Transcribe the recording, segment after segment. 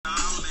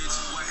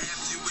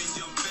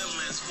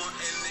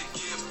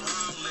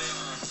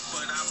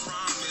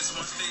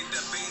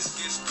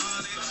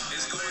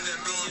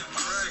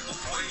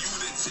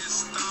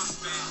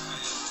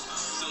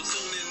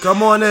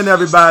Come on in,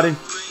 everybody.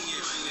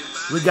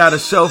 We got a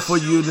show for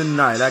you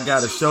tonight. I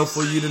got a show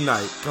for you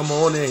tonight. Come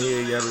on in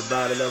here,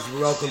 everybody. Let's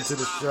welcome to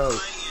the show.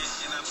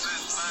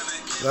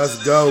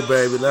 Let's go,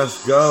 baby.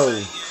 Let's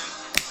go.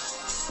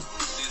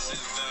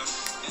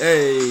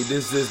 Hey,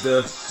 this is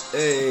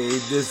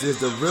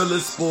the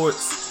Realest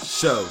Sports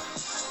Show.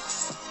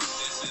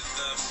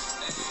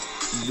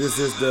 This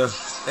is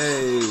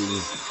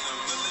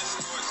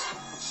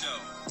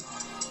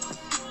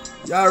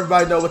y'all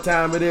everybody know what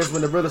time it is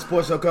when the Realest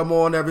Sports Show come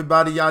on,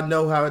 everybody. Y'all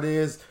know how it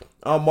is.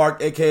 I'm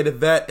Mark, aka The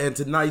Vet, and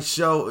tonight's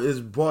show is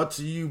brought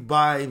to you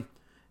by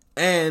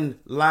and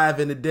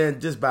live in the den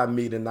just by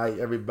me tonight,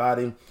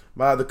 everybody.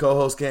 My other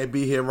co-host can't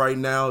be here right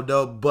now,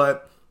 though,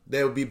 but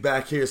they'll be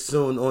back here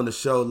soon on the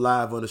show,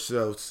 live on the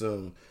show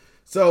soon.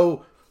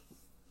 So,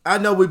 I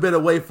know we've been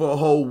away for a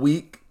whole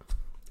week,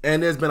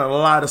 and there's been a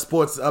lot of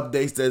sports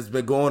updates that's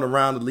been going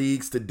around the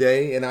leagues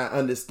today, and I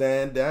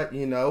understand that,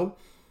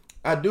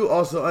 I do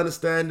also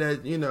understand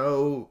that,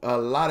 a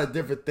lot of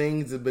different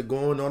things have been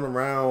going on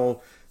around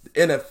the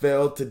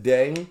NFL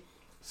today.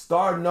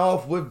 Starting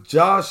off with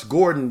Josh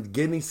Gordon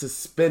getting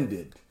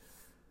suspended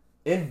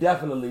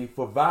indefinitely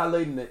for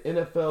violating the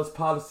NFL's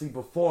policy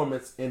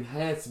performance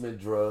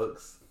enhancement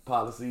drugs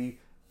policy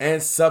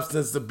and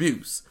substance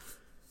abuse.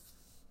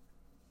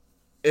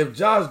 If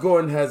Josh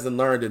Gordon hasn't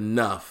learned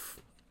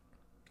enough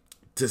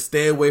to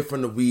stay away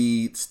from the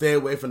weed, stay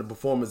away from the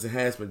performance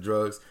enhancement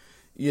drugs,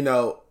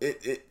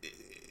 it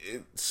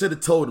should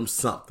have told him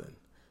something.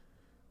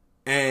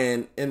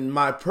 And in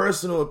my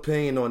personal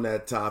opinion on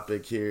that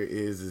topic here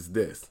is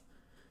this.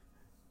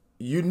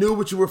 You knew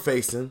what you were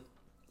facing.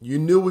 You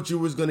knew what you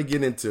was going to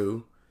get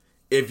into.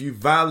 If you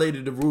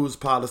violated the rules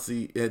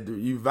policy,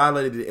 you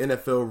violated the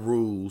NFL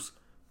rules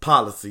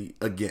policy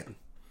again.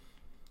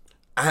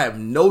 I have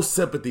no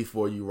sympathy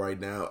for you right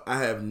now.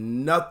 I have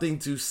nothing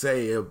to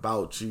say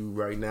about you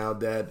right now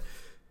that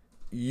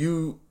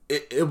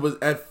it was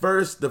at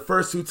first, the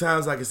first two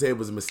times I can say it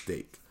was a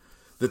mistake.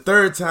 The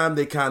third time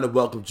they kind of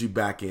welcomed you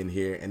back in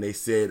here and they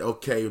said,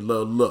 okay,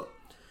 look,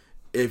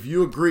 if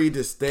you agree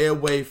to stay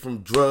away from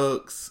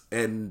drugs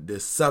and the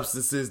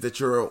substances that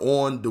you're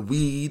on, the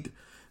weed,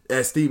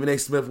 as Stephen A.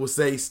 Smith would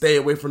say, stay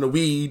away from the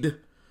weed,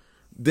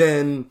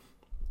 then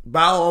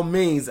by all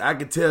means, I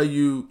can tell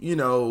you,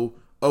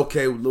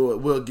 okay,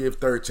 Lord, we'll give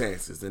third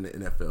chances in the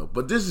NFL.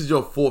 But this is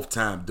your fourth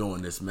time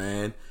doing this,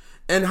 man.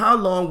 And how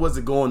long was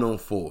it going on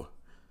for?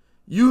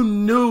 You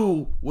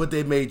knew what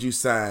they made you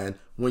sign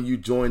when you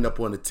joined up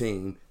on the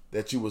team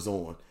that you was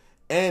on.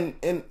 And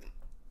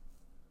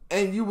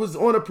you was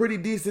on a pretty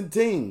decent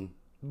team,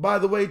 by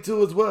the way,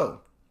 too, as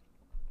well.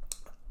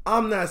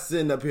 I'm not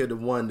sitting up here the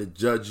one to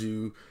judge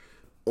you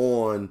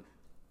on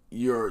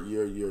your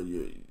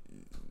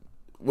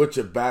what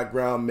your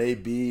background may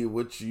be,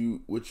 what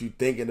you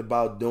thinking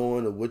about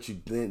doing or what you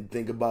didn't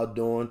think about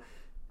doing.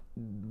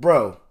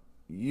 Bro,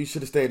 you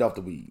should have stayed off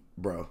the weed,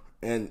 bro.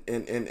 And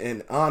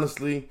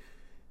honestly,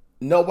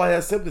 nobody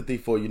has sympathy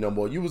for you no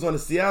more. You was on the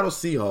Seattle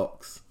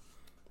Seahawks,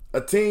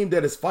 a team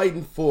that is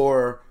fighting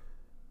for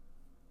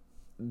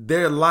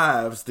their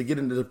lives to get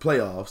into the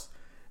playoffs,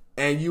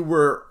 and you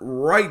were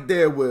right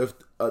there with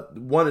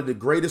one of the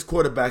greatest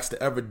quarterbacks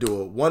to ever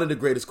do it, one of the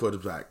greatest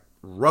quarterbacks,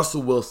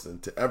 Russell Wilson,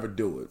 to ever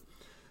do it.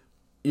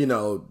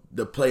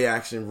 The play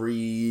action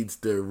reads,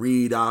 the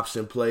read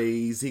option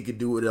plays, he could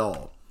do it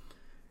all.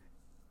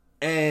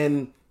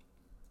 And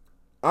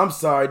I'm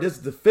sorry, this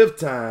is the fifth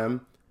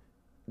time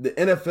the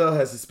NFL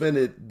has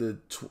suspended the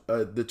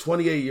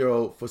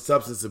 28-year-old for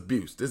substance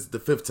abuse. This is the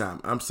fifth time.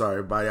 I'm sorry,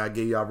 everybody. I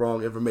gave y'all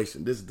wrong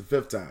information. This is the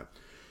fifth time.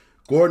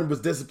 Gordon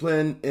was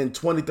disciplined in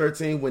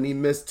 2013 when he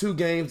missed 2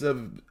 games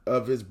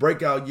of his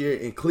breakout year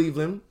in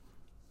Cleveland.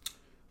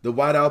 The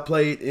wideout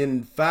played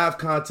in 5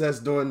 contests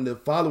during the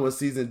following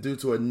season due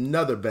to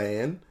another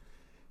ban.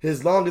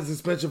 His longest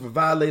suspension for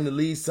violating the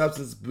league's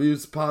substance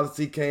abuse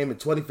policy came in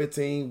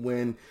 2015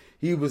 when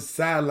he was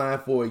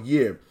sidelined for a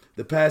year.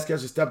 The pass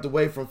catcher stepped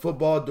away from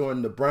football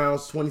during the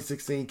Browns'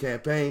 2016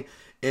 campaign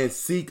and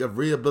seek of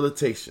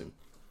rehabilitation.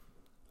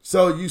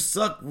 So you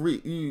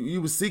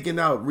were seeking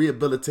out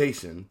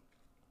rehabilitation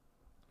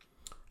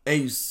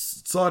and you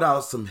sought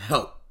out some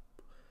help.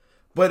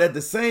 But at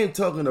the same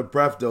token of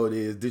breath, though,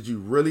 did you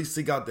really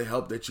seek out the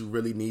help that you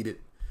really needed?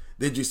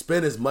 Did you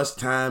spend as much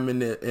time in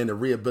the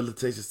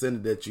rehabilitation center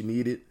that you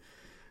needed?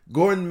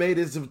 Gordon made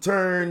his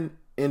return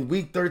in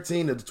Week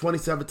 13 of the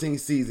 2017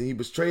 season. He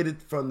was traded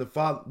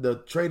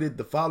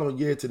the following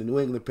year to the New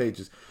England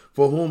Patriots,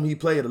 for whom he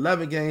played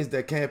 11 games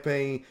that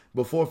campaign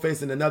before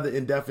facing another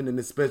indefinite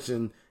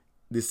suspension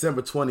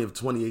December 20 of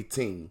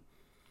 2018.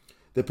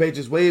 The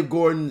Patriots waived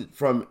Gordon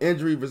from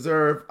injury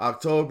reserve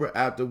October,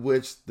 after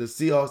which the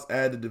Seahawks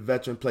added the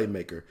veteran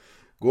playmaker.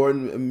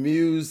 Gordon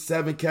amused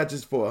 7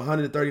 catches for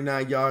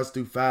 139 yards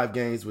through 5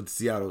 games with the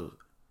Seattle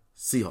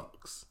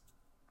Seahawks.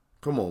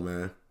 Come on,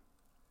 man.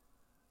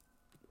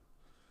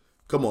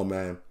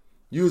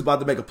 You was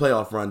about to make a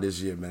playoff run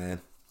this year,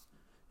 man.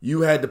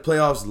 You had the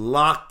playoffs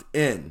locked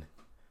in.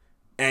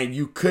 And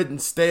you couldn't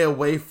stay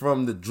away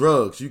from the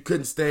drugs. You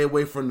couldn't stay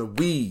away from the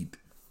weed.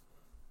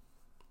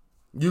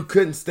 You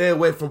couldn't stay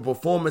away from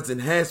performance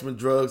enhancement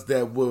drugs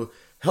that will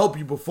help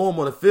you perform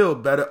on the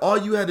field better. All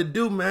you had to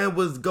do, man,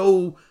 was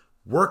go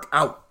work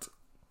out.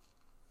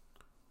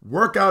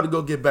 Work out and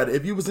go get better.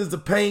 If you was in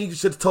some pain, you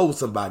should have told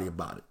somebody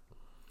about it.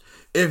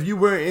 If you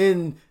were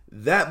in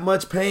that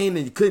much pain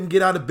and you couldn't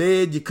get out of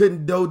bed, you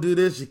couldn't go do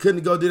this, you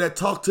couldn't go do that,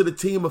 talk to the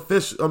team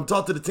official,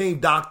 talk to the team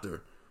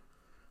doctor.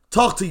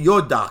 Talk to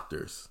your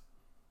doctors.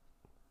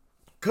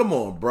 Come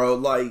on, bro.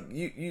 Like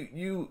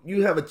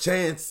you have a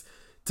chance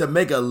to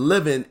make a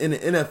living in the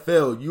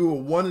NFL.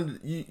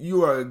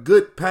 You are a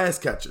good pass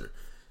catcher.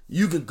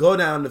 You can go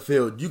down the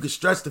field. You can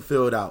stretch the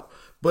field out.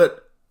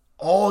 But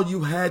all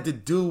you had to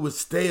do was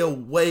stay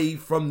away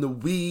from the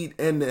weed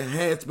and the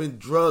enhancement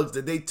drugs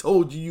that they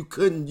told you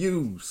couldn't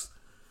use.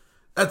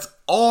 That's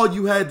all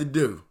you had to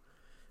do.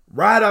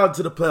 Ride out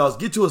to the playoffs.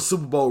 Get you a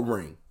Super Bowl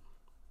ring.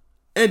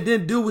 And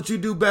then do what you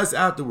do best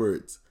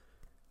afterwards.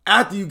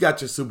 After you got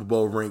your Super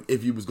Bowl ring,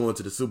 if you was going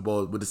to the Super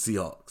Bowl with the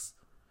Seahawks.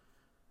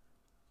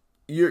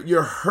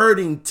 You're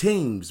hurting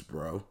teams,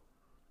 bro.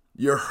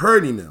 You're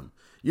hurting them.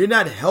 You're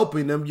not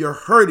helping them. You're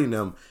hurting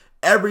them.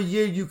 Every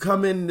year you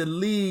come in the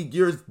league,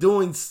 you're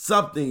doing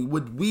something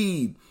with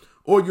weed.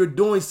 Or you're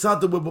doing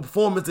something with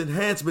performance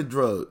enhancement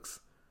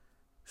drugs.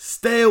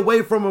 Stay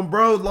away from them,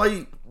 bro.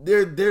 Like,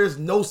 there's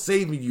no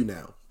saving you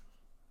now.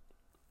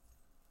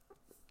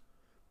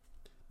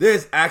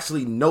 There's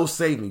actually no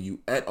saving you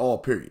at all,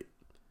 period.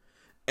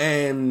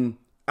 And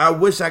I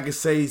wish I could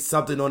say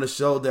something on the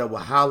show that will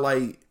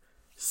highlight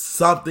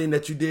something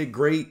that you did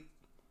great.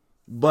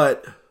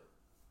 But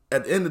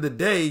at the end of the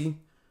day,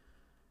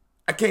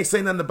 I can't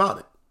say nothing about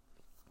it.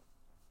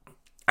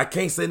 I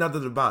can't say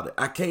nothing about it.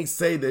 I can't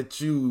say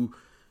that you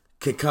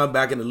can come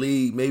back in the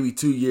league maybe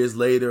 2 years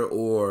later,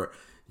 or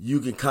you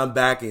can come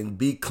back and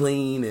be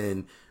clean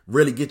and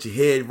really get your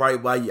head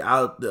right while you're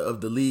out of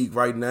the league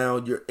right now.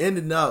 You're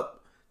ending up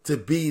to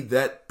be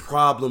that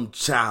problem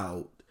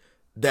child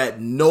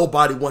that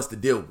nobody wants to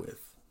deal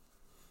with.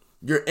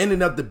 You're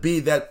ending up to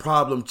be that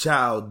problem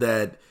child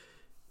that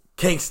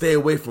can't stay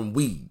away from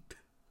weed.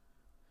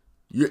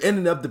 You're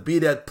ending up to be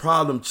that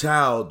problem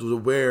child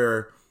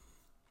where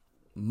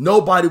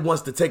nobody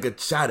wants to take a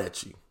shot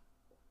at you.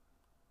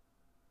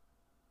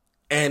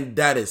 And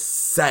that is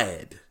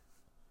sad.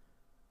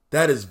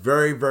 That is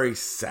very, very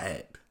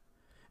sad.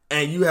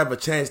 And you have a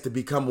chance to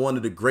become one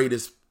of the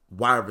greatest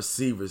wide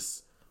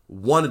receivers,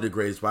 one of the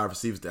greatest wide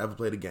receivers to ever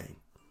play the game.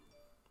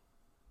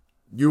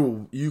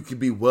 You could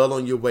be well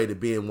on your way to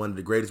being one of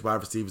the greatest wide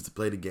receivers to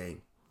play the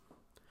game.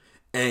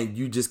 And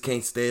you just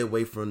can't stay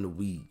away from the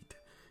weed.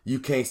 You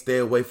can't stay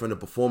away from the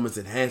performance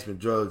enhancement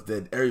drugs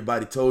that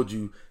everybody told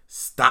you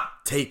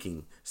stop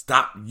taking.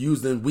 Stop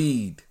using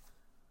weed.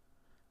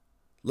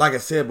 Like I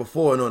said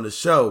before and on the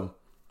show,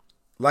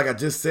 like I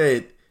just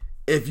said,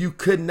 if you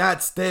could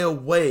not stay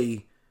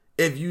away,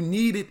 if you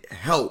needed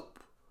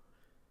help,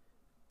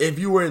 if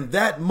you were in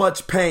that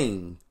much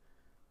pain,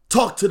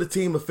 talk to the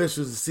team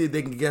officials and see if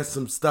they can get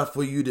some stuff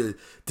for you to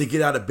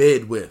get out of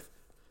bed with.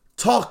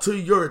 Talk to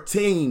your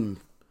team.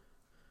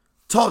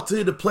 Talk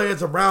to the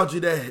players around you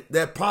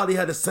that probably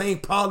had the same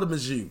problem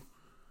as you.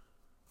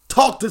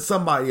 Talk to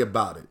somebody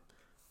about it.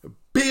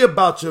 Be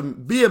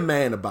a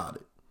man about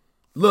it.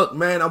 Look,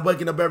 man, I'm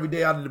waking up every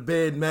day out of the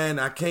bed, man.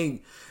 I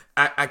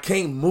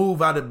can't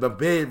move out of the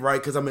bed right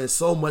because I'm in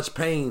so much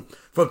pain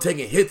from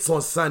taking hits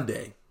on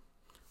Sunday.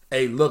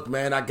 Hey, look,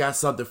 man, I got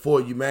something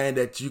for you, man,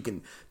 that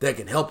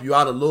can help you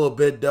out a little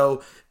bit,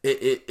 though.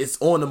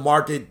 It's on the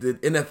market. The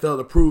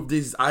NFL approved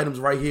these items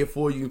right here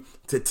for you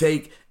to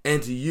take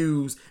and to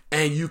use,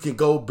 and you can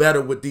go better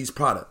with these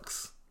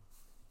products.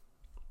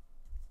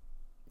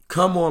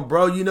 Come on,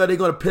 bro. You know they're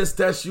going to piss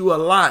test you a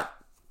lot.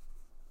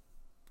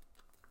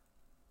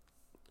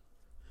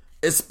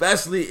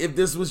 Especially if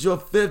this was your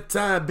 5th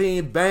time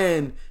being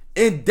banned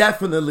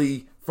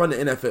indefinitely from the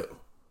NFL.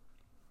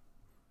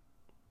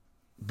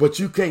 But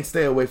you can't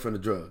stay away from the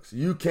drugs.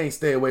 You can't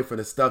stay away from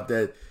the stuff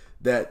that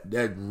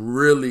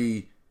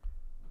really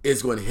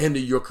is going to hinder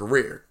your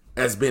career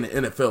as being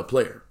an NFL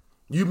player.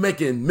 You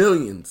making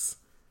millions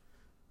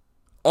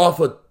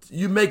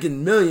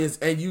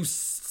and you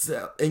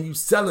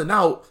selling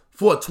out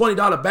for a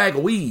 $20 bag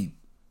of weed.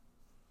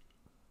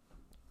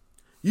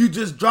 You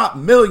just dropped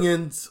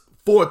millions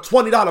for a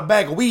 $20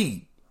 bag of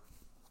weed.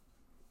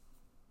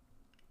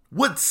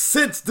 What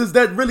sense does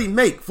that really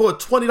make for a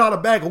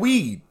 $20 bag of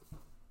weed?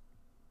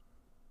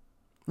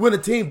 When the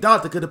team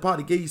doctor could have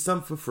probably gave you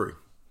something for free.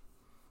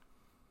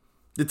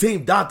 The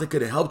team doctor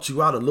could have helped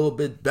you out a little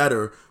bit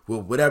better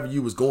with whatever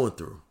you was going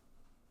through.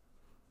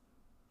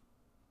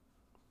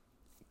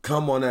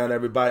 Come on out,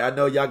 everybody. I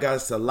know y'all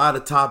got a lot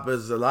of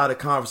topics, a lot of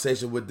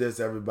conversation with this,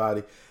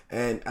 everybody.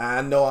 And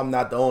I know I'm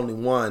not the only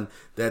one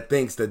that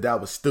thinks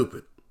that was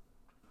stupid.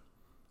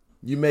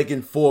 You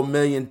making $4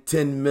 million,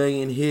 $10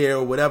 million here,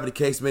 or whatever the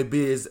case may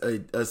be, is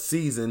a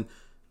season.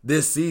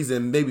 This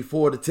season, maybe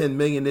 $4 to $10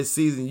 million this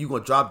season. You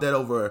gonna drop that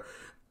over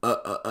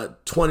a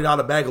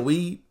 $20 bag of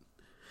weed?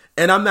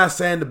 And I'm not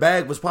saying the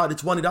bag was probably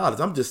 $20.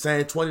 I'm just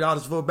saying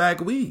 $20 for a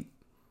bag of weed.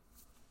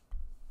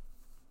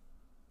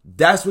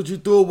 That's what you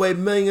threw away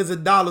millions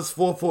of dollars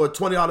for a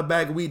 $20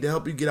 bag of weed to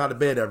help you get out of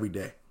bed every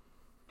day.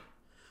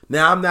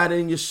 Now, I'm not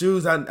in your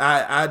shoes.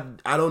 I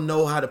don't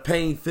know how the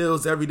pain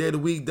feels every day of the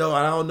week, though.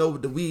 I don't know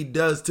what the weed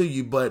does to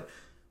you, but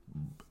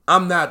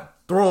I'm not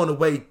throwing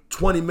away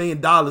 $20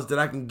 million that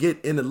I can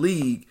get in the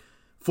league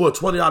for a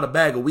 $20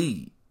 bag of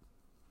weed.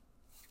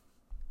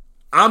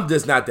 I'm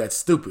just not that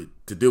stupid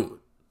to do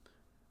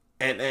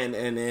it.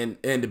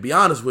 And to be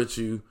honest with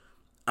you,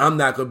 I'm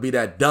not going to be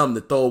that dumb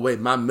to throw away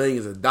my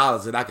millions of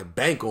dollars that I can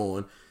bank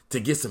on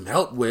to get some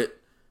help with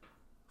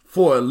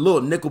for a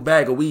little nickel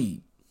bag of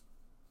weed.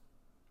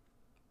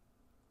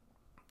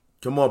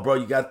 Come on, bro.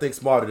 You got to think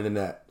smarter than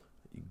that.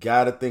 You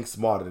got to think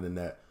smarter than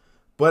that.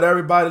 But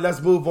everybody, let's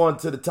move on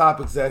to the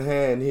topics at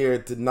hand here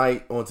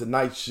tonight on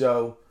tonight's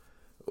show.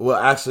 Well,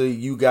 actually,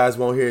 you guys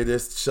won't hear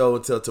this show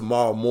until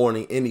tomorrow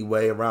morning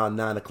anyway, around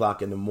 9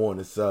 o'clock in the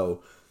morning.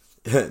 So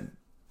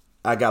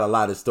I got a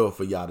lot in store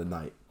for y'all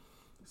tonight.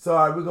 So,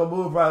 all right, we're going to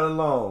move right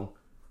along.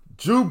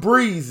 Drew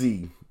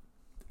Brees.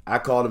 I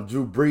call him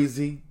Drew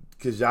Brees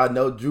because y'all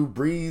know Drew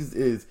Brees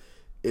is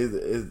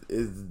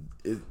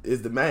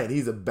the man.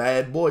 He's a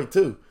bad boy,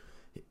 too.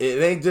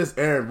 It ain't just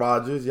Aaron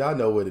Rodgers. Y'all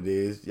know what it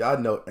is. Y'all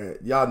know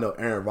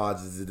Aaron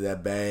Rodgers is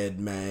that bad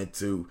man,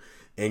 too,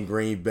 in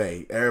Green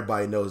Bay.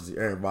 Everybody knows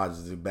Aaron Rodgers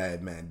is a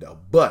bad man, though.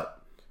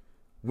 But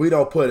we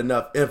don't put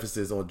enough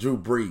emphasis on Drew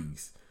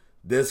Brees.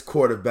 This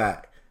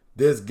quarterback,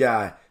 this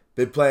guy,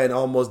 been playing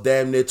almost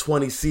damn near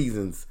 20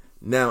 seasons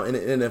now in the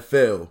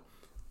NFL.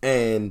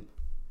 And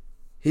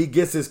he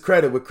gets his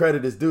credit where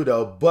credit is due,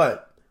 though.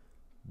 But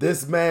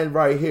this man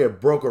right here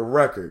broke a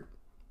record.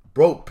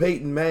 Broke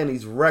Peyton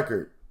Manning's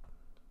record.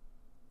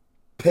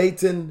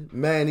 Peyton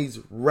Manning's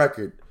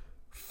record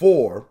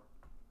for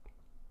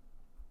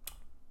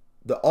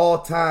the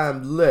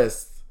all-time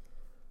list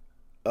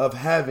of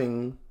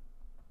having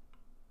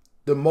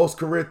the most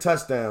career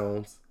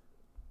touchdowns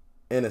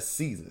in a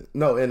season.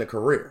 No, in a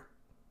career.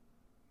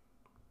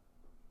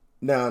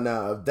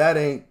 Now, if that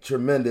ain't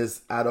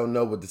tremendous, I don't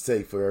know what to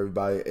say for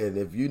everybody. And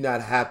if you're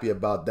not happy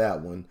about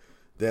that one,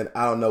 then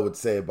I don't know what to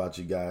say about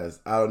you guys.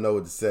 I don't know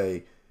what to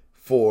say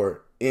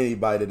for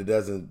anybody that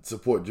doesn't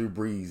support Drew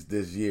Brees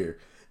this year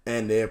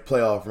and their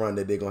playoff run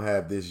that they're going to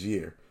have this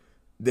year.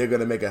 They're going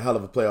to make a hell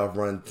of a playoff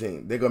run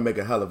team. They're going to make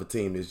a hell of a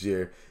team this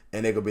year,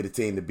 and they're going to be the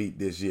team to beat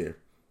this year.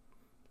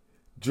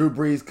 Drew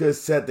Brees could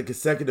set the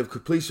consecutive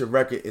completion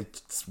record in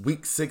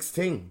week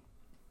 16.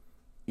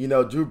 You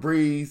know, Drew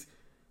Brees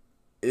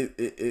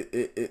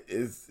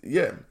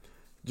yeah.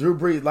 Drew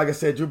Brees, like I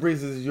said, Drew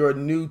Brees is your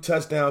new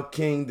touchdown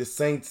king. The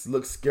Saints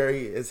look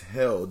scary as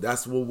hell.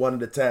 That's what one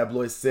of the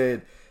tabloids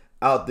said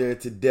out there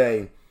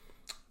today.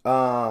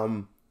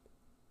 The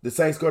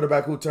Saints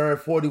quarterback who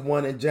turned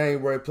 41 in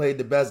January played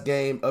the best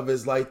game of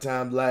his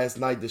lifetime last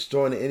night,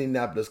 destroying the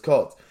Indianapolis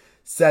Colts,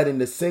 setting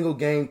the single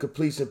game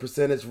completion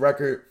percentage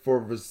record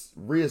for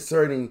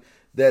reasserting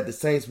that the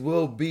Saints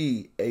will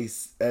be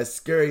as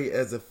scary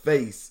as a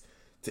face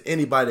to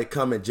anybody that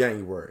come in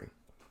January.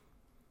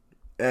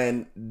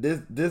 And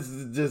this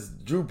is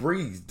just Drew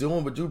Brees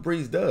doing what Drew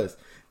Brees does.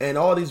 And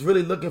all he's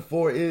really looking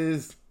for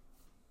is,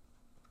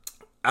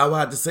 I would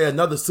have to say,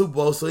 another Super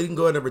Bowl so he can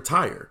go ahead and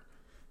retire.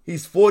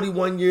 He's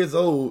 41 years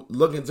old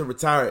looking to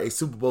retire a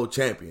Super Bowl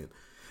champion.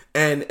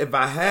 And if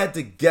I had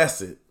to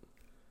guess it,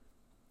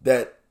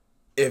 that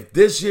if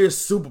this year's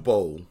Super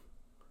Bowl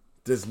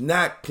does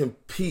not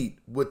compete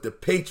with the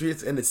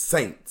Patriots and the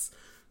Saints,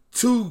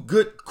 two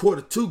great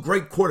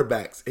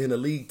quarterbacks in the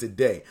league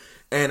today.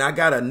 And I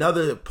got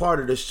another part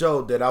of the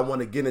show that I want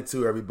to get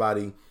into,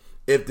 everybody,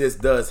 if this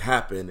does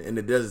happen and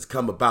it does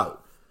come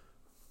about.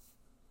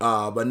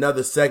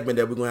 Another segment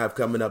that we're going to have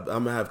coming up,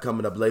 I'm going to have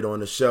coming up later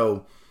on the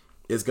show,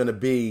 is going to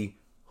be,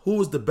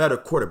 who's the better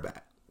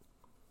quarterback?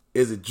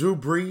 Is it Drew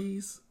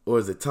Brees or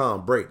is it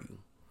Tom Brady?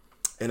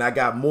 And I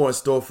got more in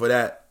store for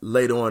that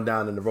later on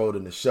down in the road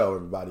in the show,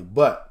 everybody.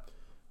 But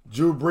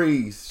Drew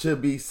Brees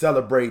should be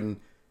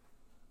celebrating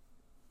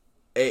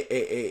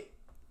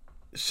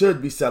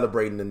should be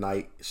celebrating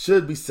tonight,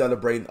 should be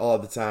celebrating all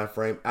the time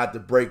frame after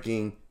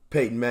breaking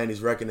Peyton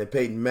Manning's record. And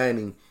Peyton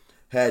Manning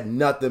had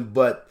nothing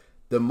but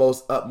the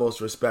utmost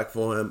respect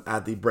for him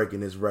after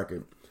breaking his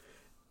record.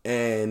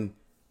 And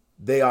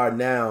they are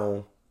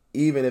now,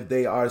 even if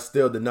they are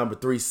still the number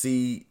 3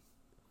 seed,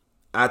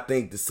 I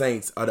think the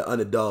Saints are the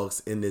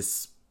underdogs in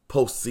this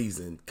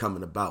postseason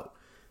coming about.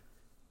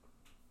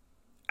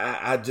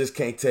 I just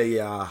can't tell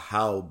you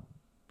how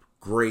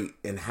great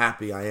and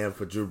happy I am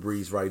for Drew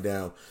Brees right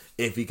now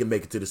if he can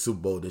make it to the Super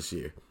Bowl this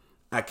year.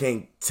 I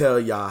can't tell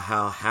y'all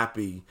how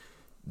happy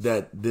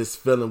that this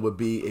feeling would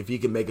be if he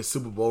can make a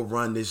Super Bowl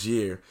run this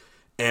year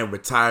and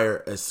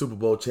retire as Super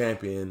Bowl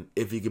champion,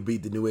 if he could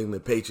beat the New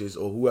England Patriots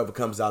or whoever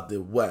comes out the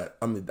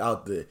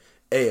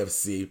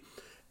AFC.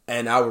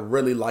 And I would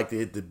really like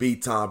it to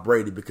beat Tom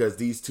Brady because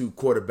these two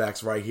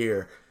quarterbacks right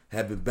here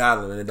have been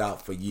battling it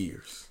out for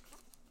years.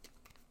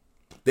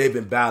 They've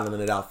been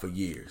battling it out for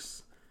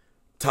years.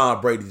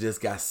 Tom Brady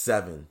just got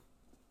 6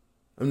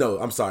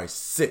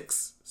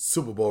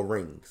 Super Bowl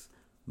rings.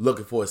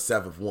 Looking for a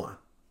 7th one.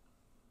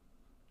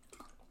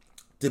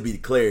 to be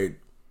declared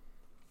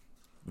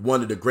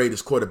one of the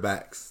greatest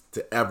quarterbacks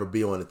to ever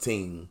be on a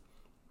team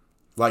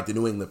like the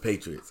New England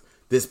Patriots.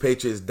 This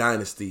Patriots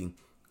dynasty,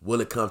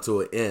 will it come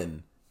to an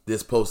end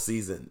this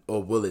postseason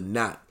or will it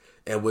not?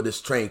 And will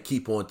this train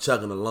keep on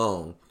chugging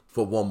along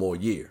for one more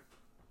year?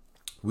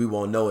 We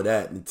won't know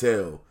that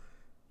until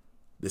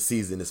the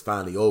season is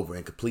finally over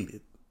and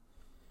completed.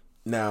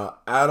 Now,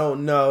 I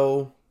don't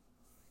know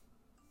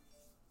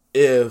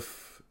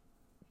if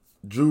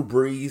Drew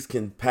Brees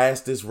can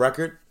pass this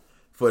record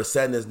for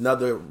setting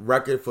another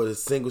record for the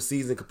single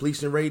season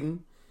completion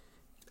rating.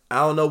 I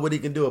don't know what he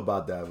can do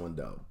about that one,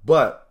 though.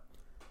 But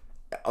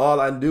all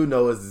I do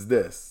know is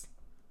this.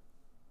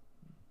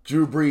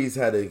 Drew Brees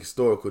had a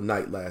historical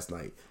night last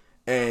night.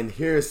 And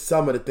here's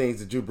some of the things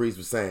that Drew Brees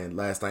was saying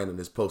last night in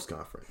this post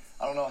conference.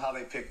 I don't know how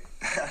they pick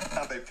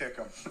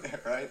them,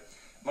 right?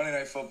 Monday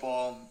Night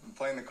Football,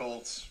 playing the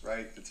Colts,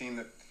 right? The team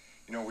that,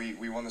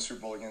 we won the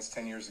Super Bowl against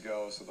 10 years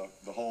ago. So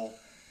the whole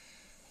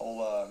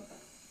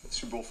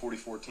Super Bowl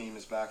 44 team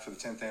is back for the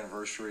 10th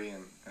anniversary,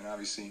 and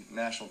obviously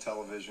national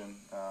television,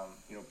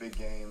 big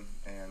game,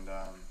 and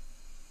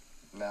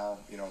now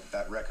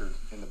that record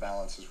in the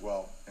balance as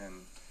well, and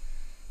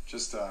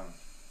just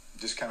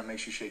kind of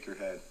makes you shake your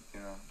head.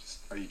 Just,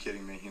 are you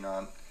kidding me?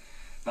 I'm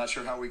not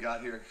sure how we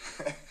got here.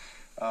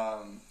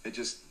 It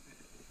just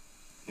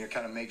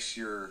kind of makes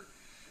your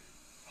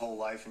whole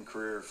life and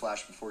career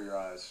flash before your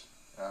eyes,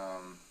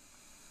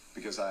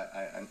 because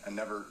I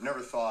never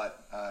thought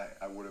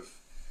I would have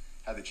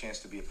had the chance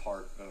to be a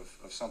part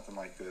of something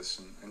like this,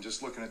 and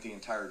just looking at the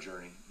entire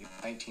journey,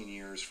 19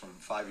 years, from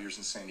 5 years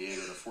in San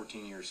Diego to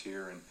 14 years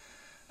here, and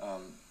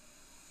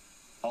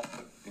all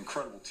the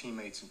incredible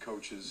teammates and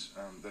coaches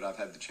that I've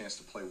had the chance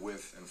to play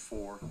with and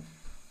for,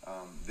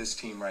 this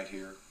team right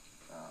here,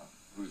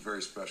 who's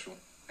very special,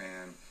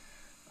 and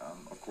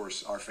of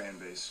course our fan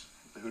base,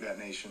 the Who Dat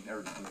Nation,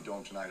 everybody in the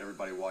Dome tonight,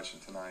 everybody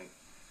watching tonight,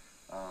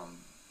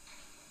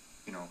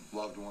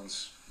 loved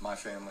ones, my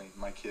family,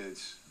 my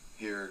kids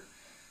here.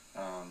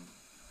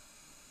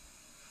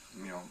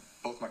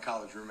 Both my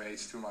college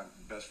roommates, two of my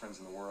best friends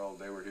in the world,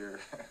 they were here.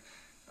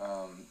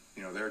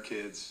 Their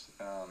kids.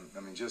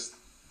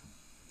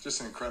 Just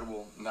an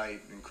incredible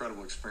night,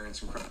 incredible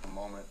experience, incredible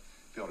moment.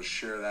 Be able to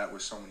share that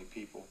with so many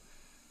people,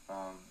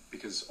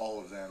 because all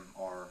of them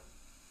are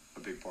a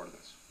big part of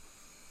this.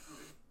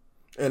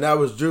 And that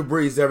was Drew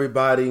Brees,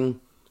 everybody,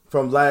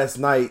 from last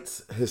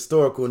night's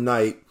historical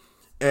night.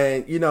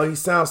 And, he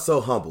sounds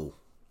so humble.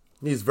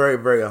 He's very,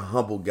 very a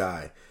humble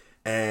guy.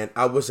 And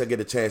I wish I get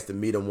a chance to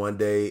meet him one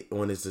day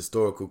on his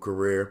historical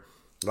career.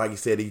 Like he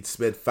said, he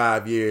spent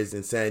 5 years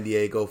in San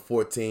Diego,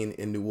 14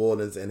 in New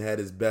Orleans, and had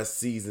his best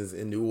seasons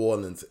in New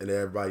Orleans, and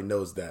everybody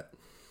knows that.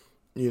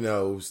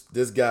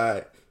 This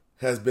guy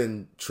has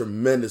been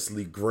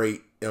tremendously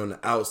great on the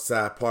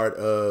outside part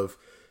of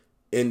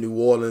in New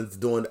Orleans,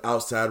 doing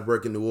outside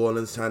work in New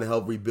Orleans, trying to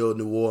help rebuild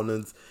New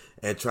Orleans,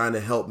 and trying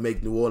to help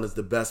make New Orleans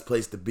the best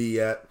place to be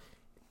at.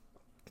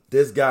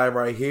 This guy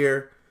right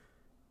here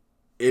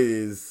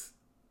is,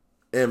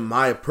 in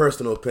my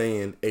personal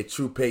opinion, a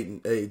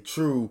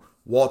true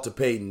Walter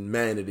Payton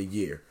Man of the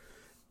Year.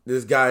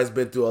 This guy has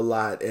been through a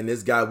lot, and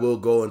this guy will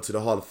go into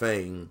the Hall of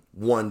Fame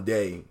one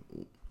day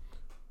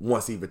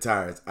once he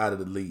retires out of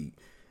the league.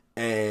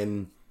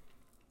 And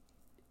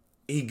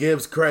he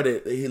gives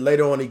credit,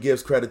 later on he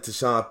gives credit to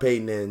Sean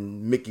Payton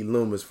and Mickey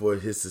Loomis for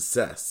his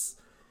success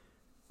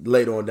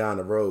later on down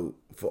the road,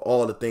 for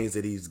all the things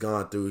that he's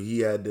gone through. He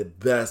had the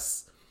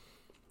best.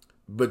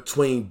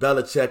 Between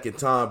Belichick and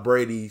Tom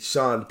Brady,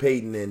 Sean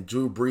Payton and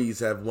Drew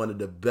Brees have one of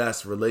the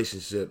best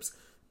relationships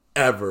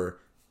ever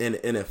in the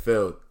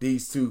NFL.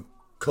 These two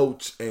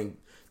coach and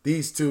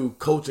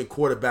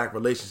quarterback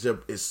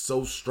relationship is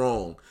so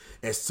strong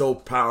and so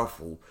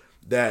powerful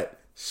that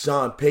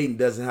Sean Payton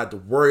doesn't have to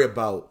worry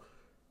about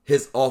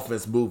his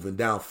offense moving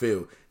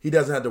downfield. He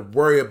doesn't have to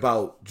worry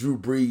about Drew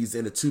Brees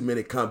in a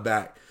 2-minute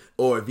comeback,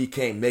 or if he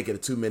can't make it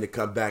a 2-minute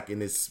comeback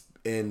in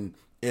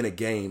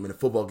a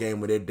football game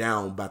where they're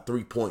down by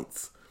 3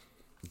 points,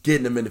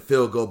 getting them in the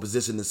field goal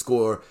position to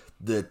score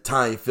the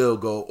tying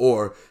field goal,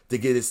 or to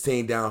get his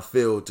team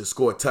downfield to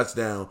score a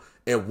touchdown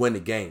and win the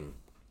game,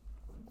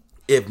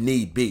 if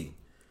need be.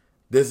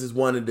 This is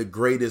one of the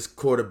greatest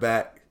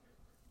quarterback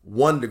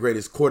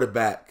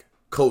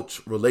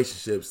coach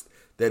relationships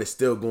that is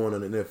still going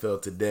on in the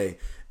NFL today.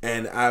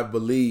 And I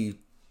believe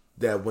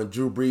that when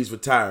Drew Brees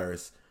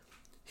retires,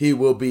 he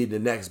will be the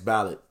next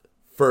ballot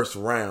first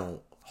round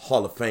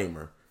Hall of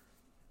Famer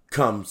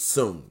come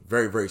soon,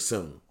 very, very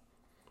soon.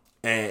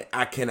 And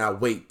I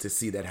cannot wait to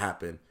see that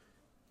happen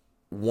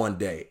one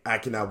day. I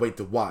cannot wait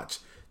to watch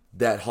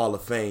that Hall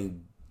of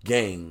Fame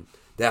game,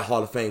 that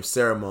Hall of Fame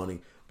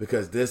ceremony,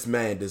 because this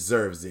man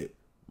deserves it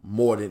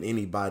more than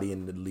anybody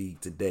in the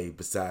league today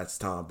besides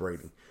Tom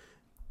Brady.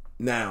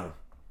 Now,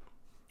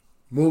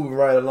 moving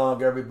right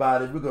along,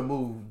 everybody. We're going to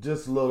move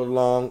just a little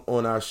along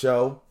on our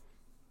show.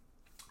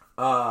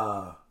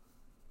 The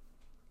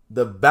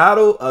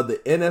battle of the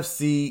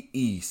NFC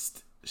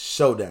East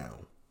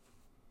showdown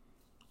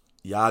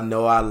Y'all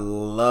know I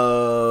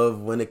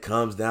love when it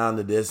comes down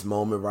to this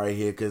moment right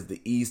here because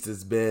the East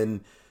has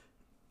been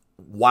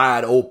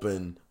wide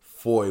open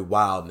for a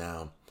while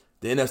now.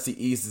 The NFC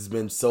East has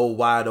been so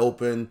wide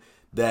open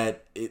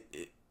that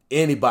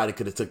anybody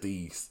could have took the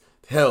East.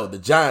 Hell, the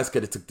Giants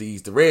could have took the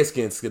East. The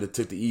Redskins could have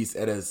took the East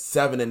at a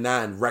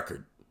 7-9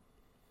 record.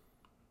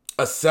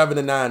 A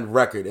 7-9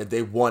 record if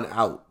they won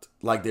out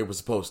like they were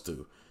supposed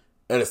to.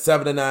 At a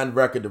 7-9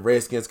 record, the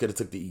Redskins could have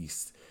took the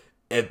East.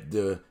 If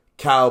the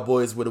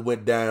Cowboys would have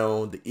went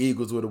down, the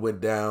Eagles would have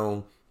went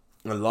down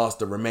and lost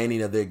the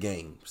remaining of their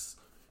games.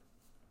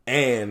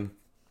 And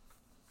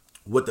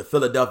with the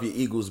Philadelphia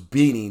Eagles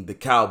beating the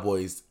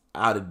Cowboys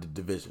out of the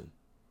division.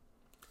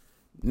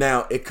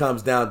 Now it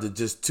comes down to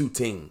just two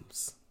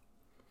teams.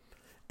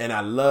 And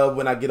I love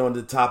when I get on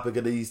the topic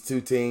of these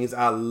two teams.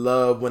 I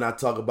love when I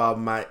talk about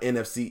my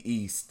NFC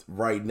East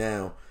right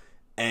now.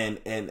 And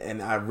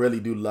I really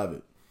do love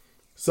it.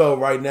 So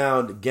right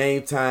now, the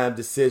game time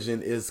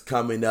decision is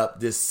coming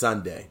up this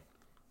Sunday.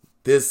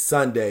 This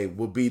Sunday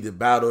will be the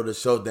battle of the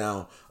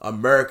showdown.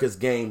 America's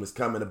game is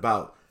coming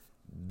about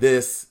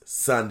this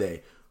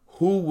Sunday.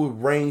 Who will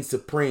reign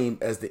supreme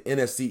as the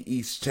NFC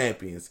East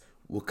champions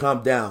will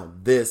come down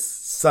this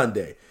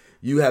Sunday.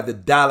 You have the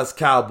Dallas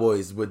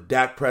Cowboys with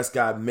Dak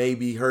Prescott may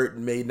be hurt,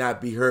 may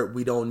not be hurt.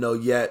 We don't know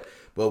yet,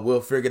 but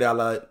we'll figure that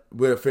out.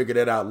 We'll figure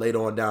that out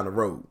later on down the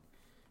road.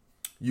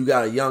 You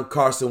got a young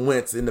Carson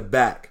Wentz in the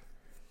back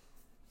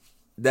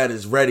that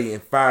is ready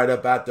and fired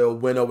up after a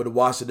win over the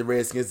Washington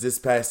Redskins this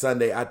past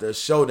Sunday after a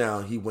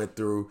showdown he went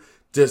through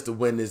just to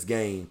win this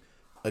game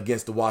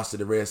against the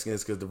Washington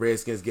Redskins because the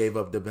Redskins gave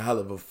up the hell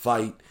of a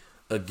fight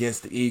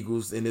against the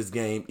Eagles in this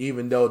game,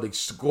 even though the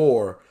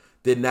score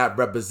did not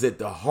represent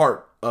the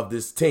heart of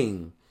this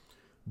team.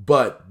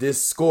 But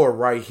this score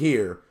right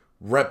here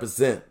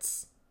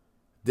represents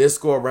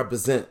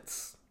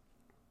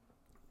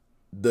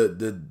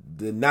the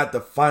not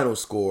the final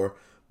score,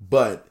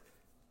 but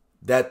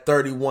that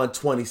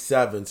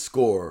 31-27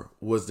 score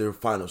was their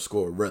final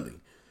score, really.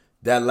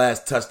 That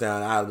last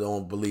touchdown, I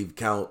don't believe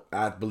count.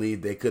 I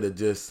believe they could have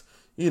just,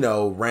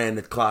 ran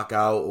the clock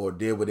out or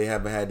did what they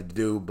haven't had to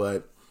do.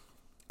 But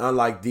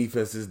unlike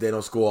defenses, they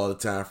don't score all the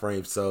time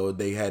frame, so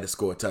they had to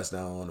score a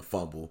touchdown on a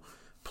fumble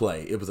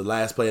play. It was the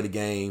last play of the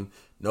game.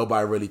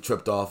 Nobody really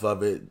tripped off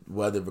of it,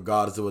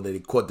 regardless of whether they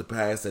caught the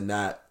pass or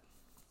not.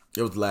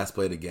 It was the last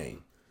play of the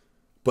game.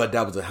 But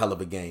that was a hell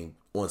of a game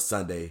on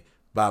Sunday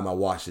by my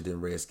Washington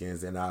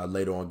Redskins, and I'll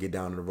later on get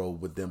down the road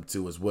with them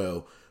too as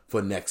well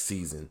for next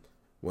season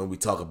when we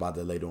talk about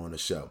that later on the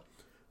show.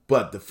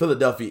 But the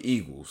Philadelphia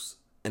Eagles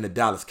and the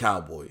Dallas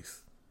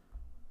Cowboys,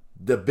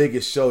 the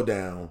biggest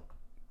showdown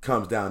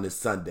comes down this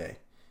Sunday.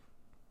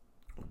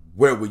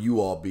 Where will you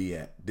all be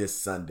at this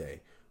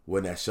Sunday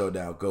when that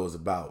showdown goes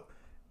about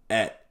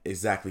at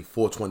exactly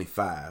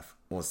 4:25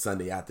 on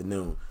Sunday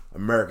afternoon?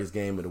 America's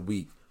game of the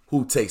week.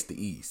 Who takes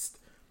the East?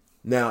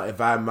 Now, if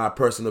I have my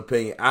personal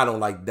opinion, I don't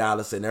like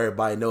Dallas, and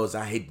everybody knows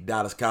I hate the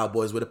Dallas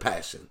Cowboys with a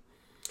passion.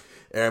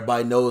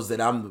 Everybody knows that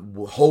I'm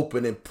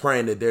hoping and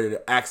praying that they're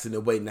the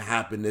accident waiting to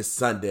happen this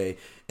Sunday,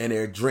 and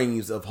their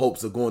dreams of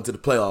hopes of going to the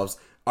playoffs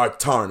are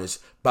tarnished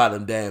by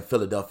them damn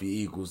Philadelphia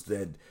Eagles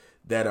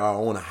that are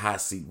on a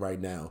hot seat right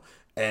now.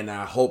 And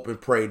I hope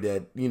and pray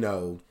that,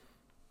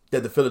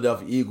 that the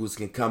Philadelphia Eagles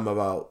can come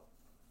about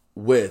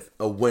with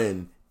a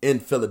win in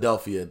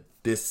Philadelphia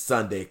this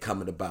Sunday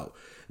coming about.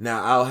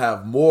 Now, I'll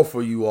have more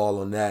for you all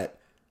on that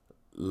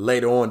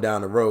later on down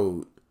the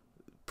road.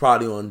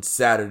 Probably on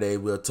Saturday.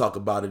 We'll talk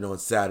about it on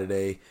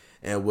Saturday,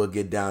 and we'll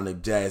get down to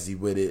jazzy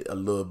with it a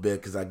little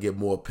bit because I get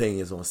more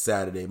opinions on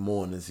Saturday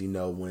mornings,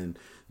 when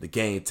the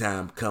game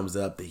time comes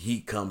up, the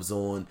heat comes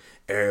on,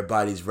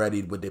 everybody's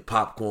ready with their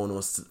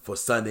popcorn for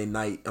Sunday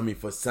night.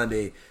 For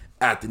Sunday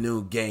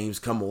afternoon games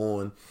come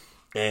on,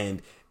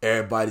 and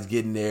everybody's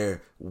getting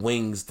their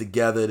wings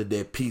together,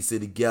 their pizza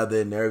together,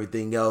 and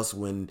everything else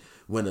when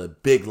the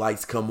big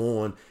lights come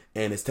on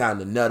and it's time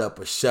to nut up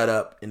or shut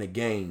up in the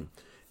game.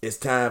 It's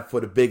time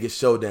for the biggest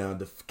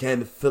showdown.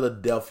 Can the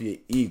Philadelphia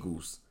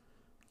Eagles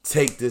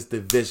take this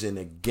division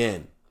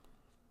again?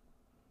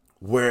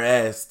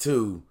 Whereas,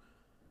 too,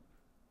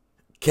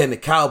 can the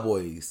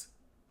Cowboys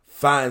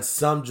find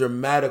some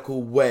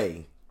dramatical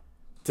way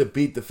to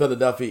beat the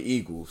Philadelphia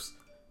Eagles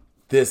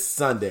this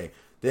Sunday?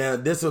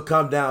 Then this will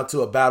come down to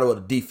a battle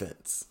of the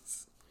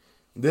defense.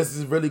 This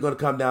is really going to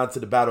come down to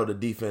the battle of the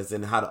defense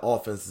and how the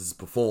offenses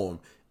perform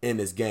in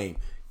this game.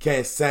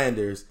 Can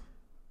Sanders,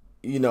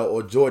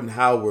 or Jordan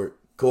Howard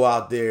go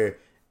out there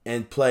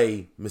and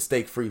play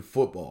mistake-free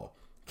football?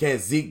 Can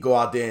Zeke go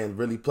out there and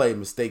really play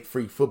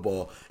mistake-free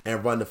football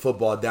and run the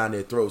football down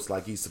their throats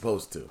like he's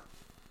supposed to?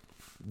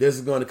 This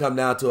is going to come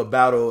down to a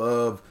battle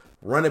of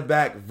running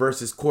back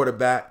versus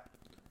quarterback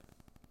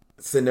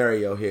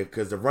scenario here,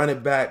 because the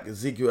running back,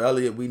 Ezekiel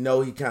Elliott, we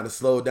know he kind of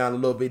slowed down a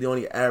little bit. He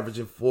only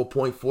averaging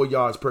 4.4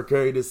 yards per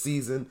carry this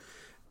season,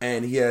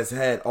 and he has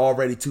had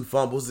already 2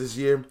 fumbles this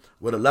year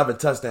with 11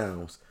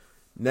 touchdowns.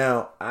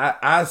 Now,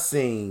 I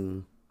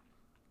seen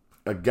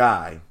a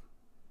guy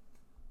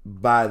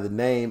by the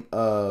name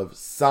of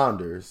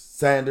Sanders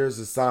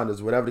or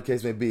Saunders, whatever the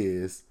case may be,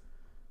 is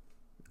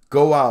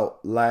go out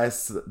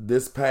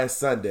this past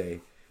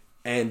Sunday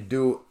and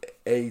do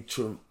a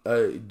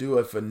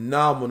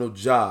phenomenal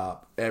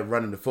job at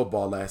running the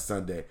football last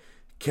Sunday.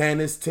 Can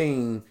his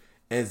team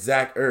and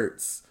Zach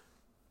Ertz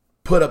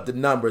put up the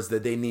numbers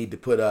that they need to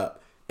put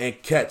up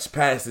and catch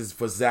passes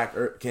for Zach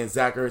Ertz? Can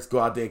Zach Ertz go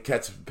out there and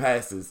catch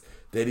passes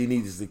that he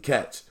needs to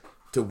catch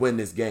to win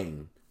this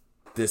game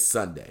this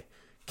Sunday?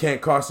 Can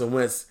Carson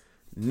Wentz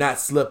not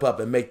slip up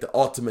and make the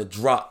ultimate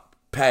drop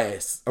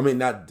pass? I mean,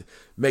 not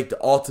make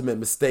the ultimate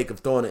mistake of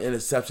throwing an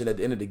interception at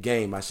the end of the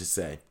game, I should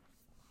say.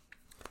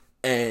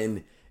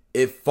 And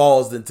it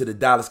falls into the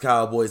Dallas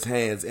Cowboys'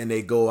 hands and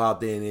they go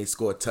out there and they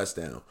score a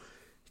touchdown.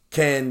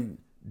 Can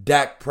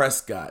Dak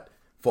Prescott,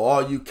 for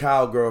all you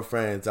Cowgirl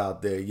fans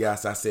out there,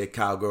 yes, I said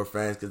Cowgirl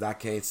fans because I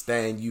can't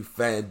stand you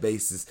fan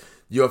bases.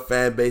 Your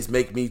fan base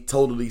make me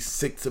totally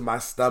sick to my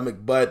stomach,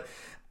 but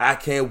I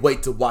can't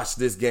wait to watch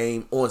this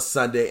game on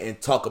Sunday and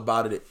talk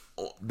about it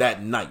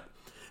that night.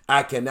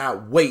 I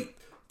cannot wait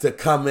to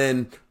come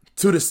in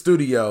to the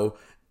studio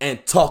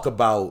and talk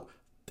about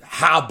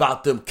how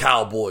about them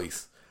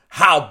Cowboys?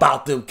 How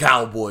about them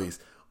Cowboys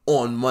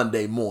on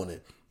Monday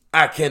morning?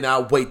 I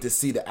cannot wait to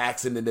see the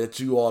accident that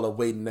you all are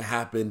waiting to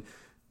happen,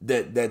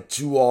 that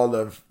you all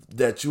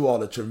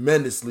are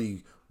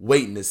tremendously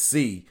waiting to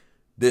see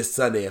this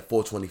Sunday at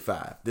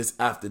 4:25.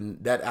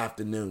 That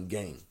afternoon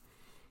game.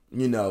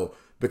 You know,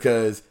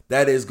 because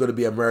that is going to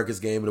be America's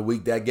game of the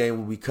week. That game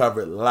will be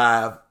covered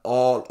live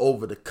all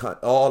over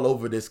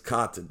this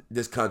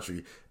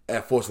country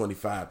at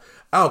 4:25.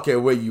 I don't care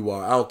where you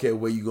are. I don't care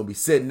where you're going to be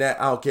sitting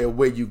at. I don't care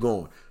where you're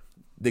going.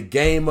 The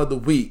game of the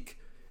week.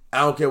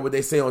 I don't care what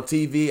they say on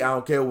TV. I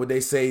don't care what they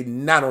say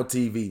not on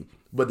TV.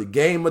 But the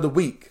game of the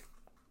week.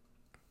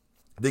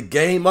 The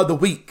game of the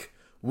week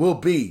will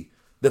be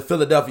the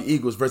Philadelphia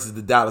Eagles versus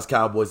the Dallas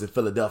Cowboys in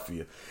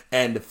Philadelphia.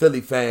 And the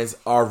Philly fans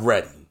are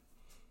ready.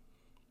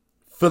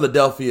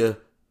 Philadelphia,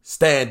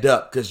 stand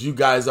up because you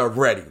guys are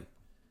ready.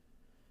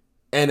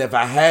 And if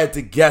I had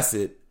to guess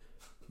it,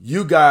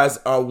 you guys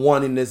are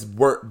wanting this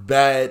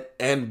bad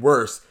and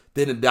worse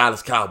than the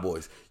Dallas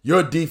Cowboys.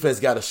 Your defense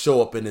got to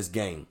show up in this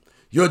game.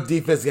 Your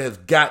defense has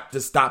got to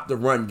stop the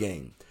run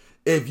game.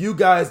 If you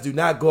guys do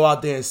not go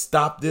out there and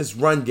stop this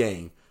run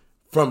game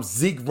from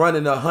Zeke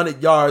running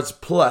 100 yards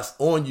plus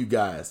on you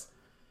guys,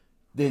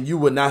 then you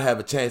would not have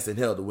a chance in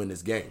hell to win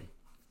this game.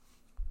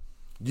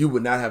 You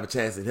would not have a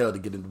chance in hell to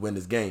win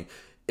this game.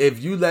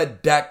 If you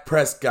let Dak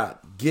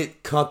Prescott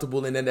get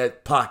comfortable in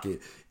that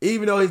pocket,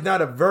 even though he's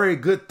not a very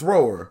good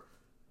thrower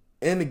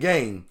in the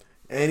game,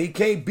 and he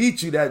can't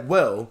beat you that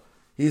well,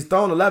 he's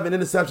thrown 11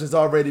 interceptions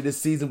already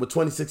this season with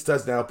 26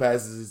 touchdown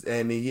passes,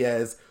 and he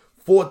has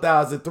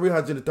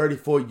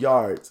 4,334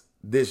 yards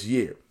this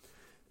year.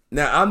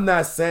 Now, I'm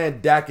not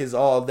saying Dak is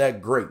all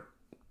that great.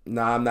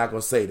 No, I'm not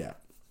going to say that.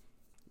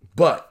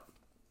 But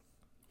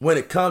when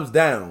it comes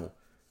down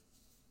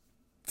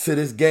to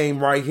this game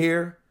right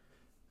here,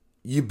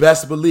 you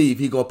best believe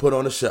he's going to put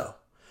on a show.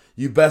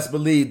 You best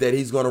believe that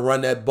he's going to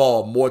run that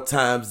ball more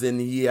times than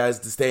he has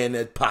to stay in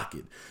that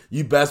pocket.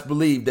 You best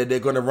believe that they're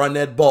going to run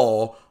that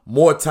ball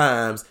more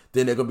times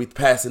than they're going to be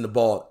passing the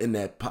ball in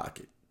that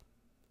pocket.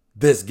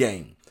 This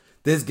game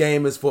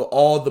is for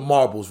all the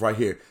marbles right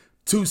here.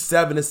 2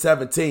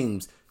 7-7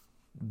 teams,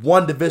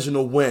 one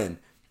divisional win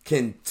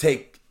can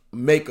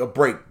make or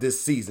break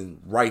this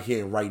season right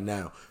here and right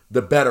now.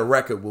 The better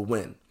record will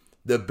win.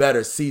 The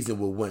better season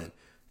will win.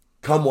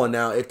 Come on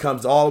now. It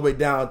comes all the way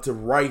down to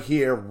right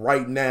here,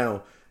 right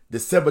now,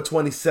 December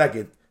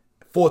 22nd,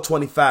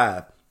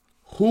 4:25.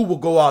 Who will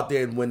go out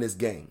there and win this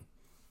game?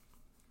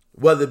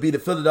 Whether it be the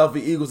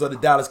Philadelphia Eagles or the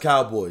Dallas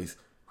Cowboys,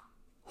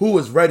 who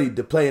is ready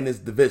to play in this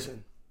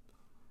division?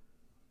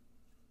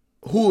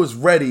 Who is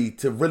ready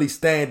to really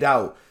stand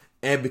out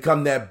and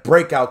become that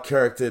breakout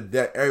character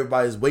that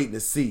everybody's waiting to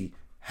see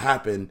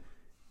happen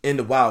in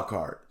the wild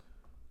card?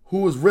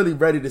 Who is really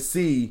ready to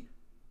see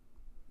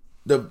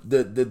the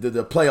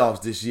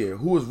playoffs this year?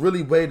 Who is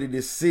really ready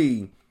to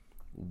see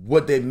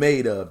what they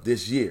made of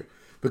this year?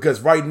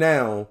 Because right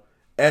now,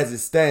 as it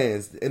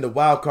stands in the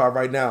wild card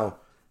right now,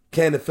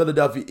 can the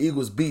Philadelphia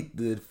Eagles beat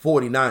the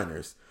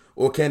 49ers?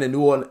 Or can the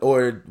New Orleans,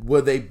 or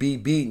will they be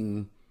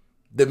beating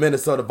the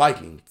Minnesota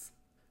Vikings?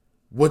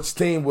 Which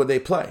team will they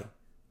play?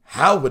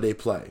 How would they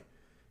play?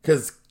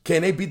 Because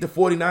can they beat the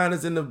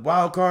 49ers in the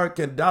wild card?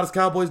 Can Dallas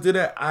Cowboys do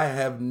that? I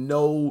have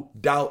no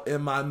doubt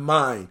in my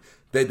mind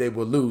that they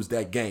will lose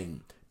that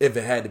game if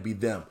it had to be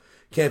them.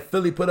 Can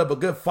Philly put up a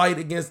good fight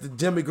against the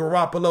Jimmy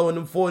Garoppolo and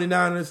them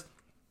 49ers?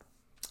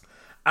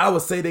 I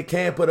would say they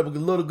can put up a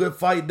little good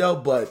fight though,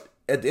 but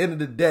at the end of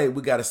the day,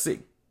 we got to see.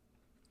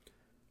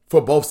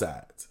 For both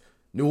sides.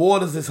 New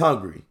Orleans is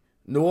hungry.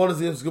 New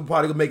Orleans is probably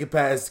going to make it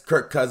past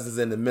Kirk Cousins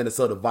and the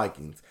Minnesota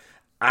Vikings.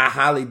 I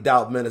highly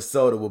doubt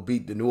Minnesota will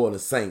beat the New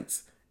Orleans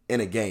Saints in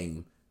a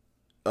game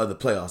of the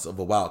playoffs of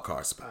a wild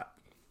card spot.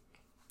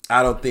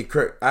 I think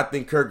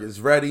Kirk is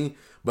ready,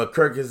 but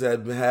Kirk has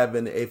been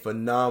having a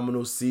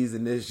phenomenal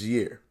season this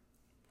year.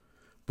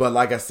 But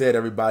like I said,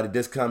 everybody,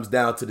 this comes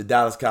down to the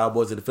Dallas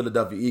Cowboys and the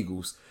Philadelphia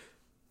Eagles.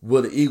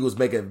 Will the Eagles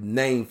make a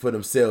name for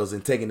themselves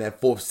in taking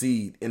that 4th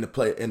seed in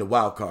the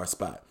wild card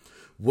spot?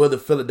 Will the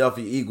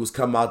Philadelphia Eagles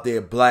come out there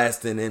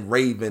blasting and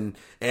raving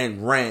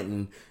and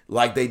ranting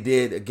like they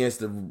did against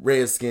the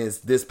Redskins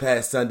this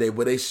past Sunday,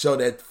 where they show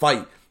that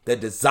fight, that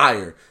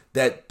desire,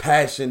 that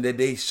passion that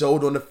they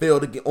showed on the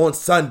field on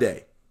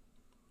Sunday?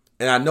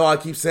 And I know I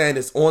keep saying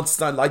this, on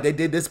Sunday, like they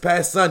did this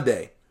past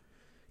Sunday.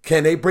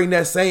 Can they bring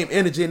that same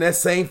energy and that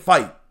same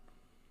fight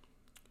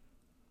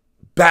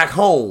back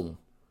home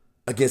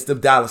against the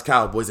Dallas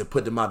Cowboys and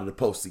put them out of the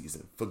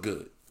postseason for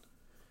good?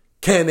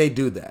 Can they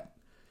do that?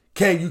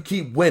 Can you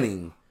keep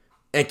winning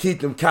and keep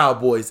them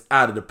Cowboys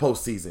out of the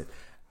postseason?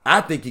 I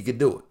think you could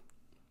do it.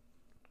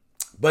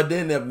 But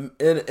then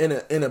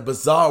in a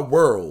bizarre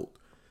world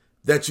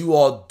that you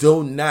all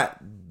do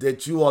not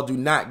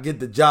get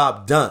the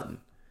job done,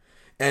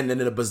 and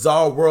in a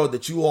bizarre world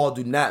that you all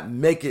do not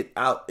make it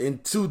out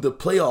into the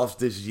playoffs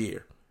this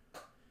year,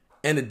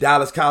 and the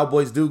Dallas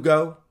Cowboys do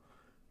go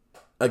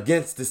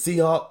against the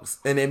Seahawks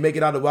and they make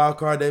it out the wild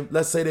card,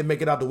 let's say they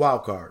make it out the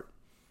wild card.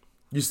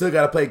 You still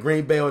got to play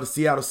Green Bay or the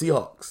Seattle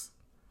Seahawks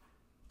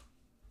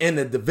in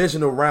the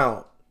divisional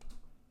round.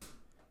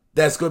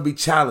 That's going to be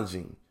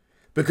challenging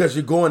because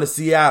you're going to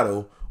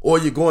Seattle or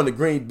you're going to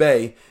Green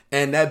Bay,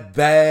 and that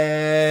bad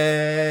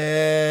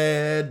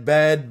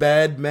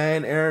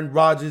man Aaron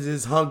Rodgers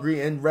is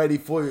hungry and ready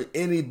for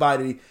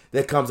anybody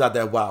that comes out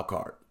that wild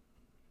card.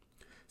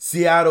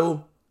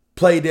 Seattle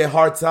played their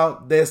hearts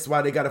out. That's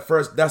why they got a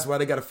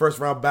first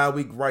round bye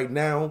week right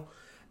now,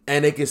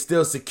 and they can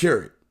still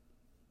secure it.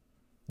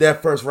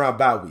 That first round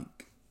bye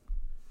week.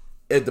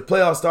 If the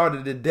playoffs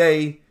started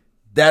today,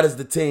 that is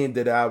the team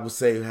that I would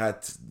say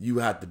you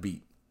had to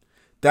beat.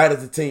 That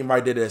is the team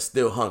right there that's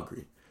still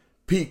hungry.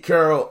 Pete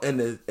Carroll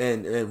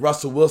and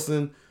Russell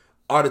Wilson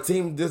are the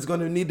team that's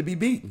going to need to be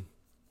beaten.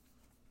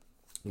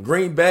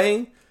 Green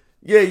Bay,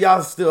 yeah,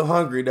 y'all still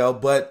hungry though,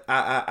 but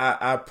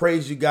I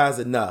praise you guys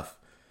enough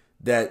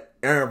that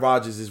Aaron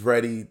Rodgers is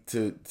ready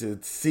to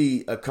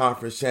see a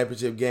conference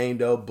championship game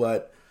though,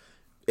 but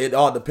it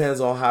all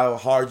depends on how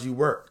hard you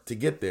work to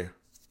get there.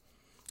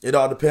 It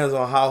all depends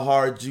on how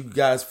hard you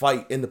guys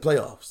fight in the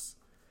playoffs.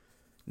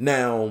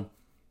 Now,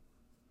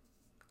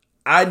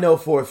 I know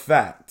for a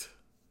fact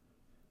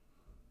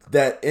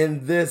that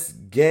in this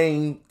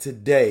game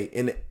today,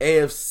 in the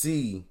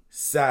AFC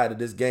side of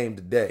this game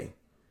today,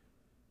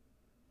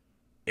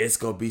 it's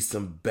going to be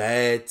some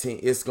bad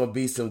teams. It's going to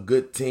be some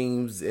good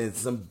teams and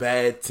some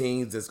bad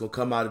teams that's going to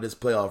come out of this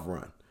playoff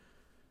run.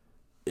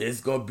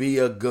 It's going to be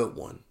a good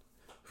one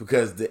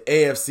because the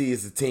AFC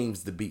is the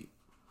teams to beat.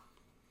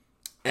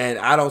 And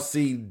I don't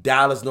see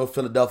Dallas nor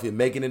Philadelphia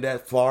making it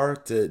that far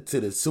to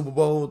the Super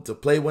Bowl to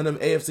play one of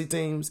them AFC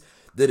teams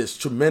that is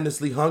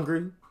tremendously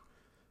hungry.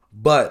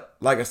 But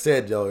like I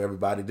said, yo,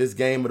 everybody, this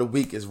game of the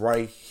week is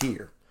right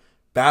here.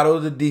 Battle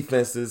of the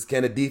defenses.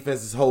 Can the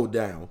defenses hold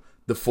down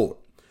the fort?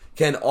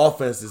 Can the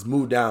offenses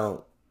move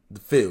down the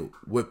field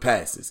with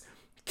passes?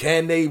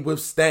 Can they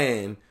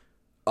withstand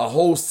a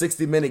whole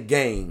 60-minute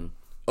game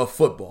of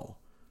football?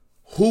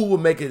 Who will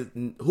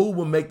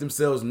make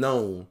themselves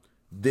known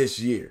this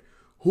year?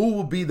 Who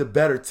will be the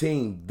better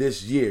team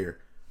this year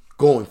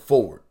going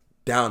forward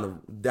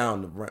down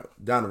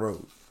the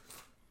road?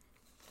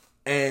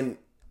 And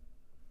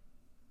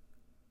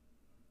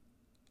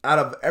out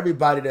of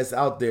everybody that's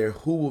out there,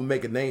 who will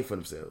make a name for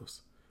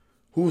themselves?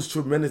 Who's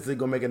tremendously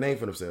going to make a name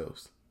for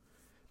themselves?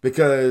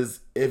 Because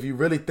if you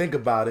really think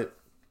about it,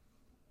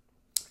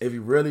 if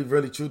you really,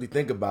 really, truly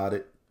think about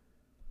it,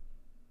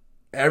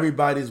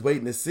 everybody's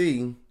waiting to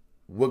see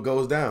what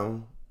goes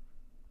down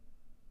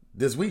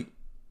this week.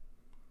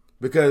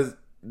 Because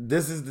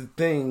this is the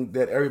thing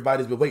that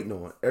everybody's been waiting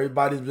on.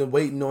 Everybody's been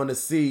waiting on to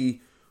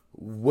see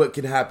what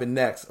can happen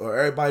next. Or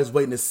everybody's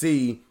waiting to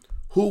see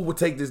who will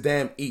take this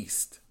damn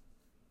East.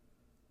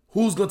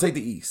 Who's going to take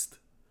the East?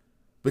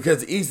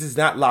 Because the East is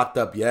not locked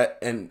up yet.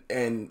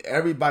 And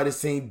everybody's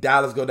seen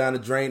Dallas go down the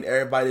drain.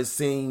 Everybody's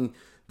seen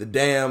the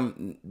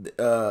damn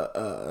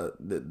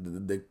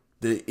the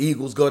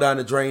Eagles go down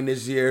the drain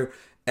this year.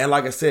 And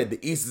like I said, the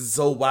East is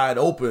so wide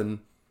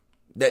open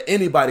that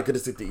anybody could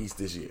have took the East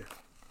this year.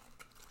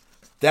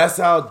 That's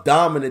how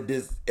dominant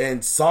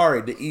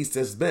the East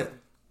has been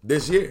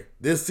this year,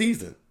 this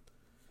season.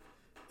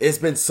 It's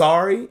been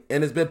sorry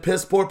and it's been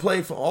piss poor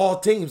play for all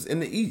teams in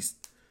the East.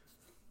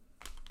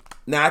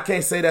 Now, I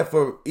can't say that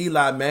for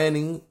Eli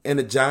Manning and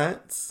the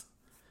Giants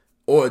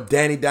or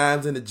Danny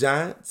Dimes and the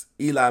Giants.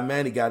 Eli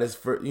Manning got his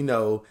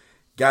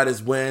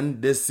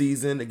win this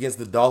season against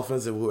the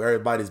Dolphins, and who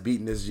everybody's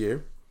beating this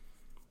year.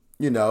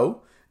 And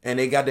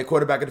they got their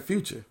quarterback of the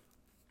future.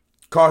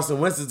 Carson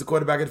Wentz is the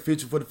quarterback of the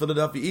future for the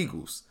Philadelphia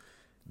Eagles.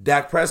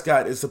 Dak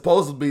Prescott is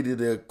supposed to be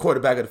the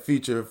quarterback of the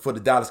future for the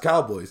Dallas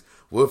Cowboys.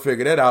 We'll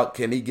figure that out.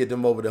 Can he get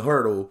them over the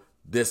hurdle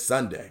this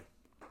Sunday?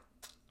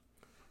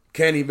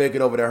 Can he make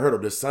it over that hurdle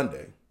this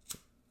Sunday?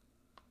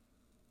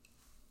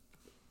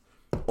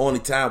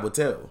 Only time will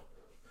tell.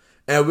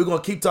 And we're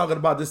going to keep talking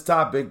about this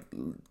topic,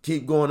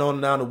 keep going on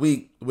down the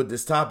week with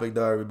this topic,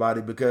 though,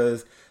 everybody,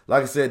 because,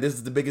 like I said, this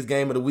is the biggest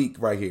game of the week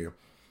right here.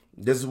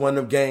 This is one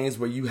of them games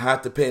where you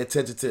have to pay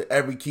attention to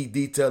every key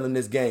detail in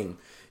this game.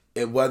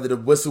 And whether the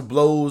whistle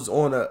blows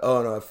on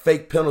a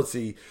fake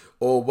penalty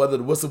or whether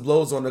the whistle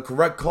blows on the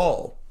correct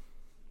call,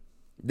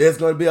 there's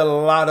going to be a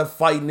lot of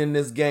fighting in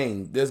this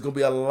game. There's going to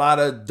be a lot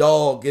of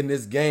dog in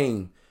this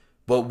game.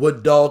 But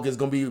what dog is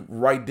going to be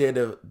right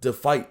there to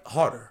fight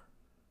harder?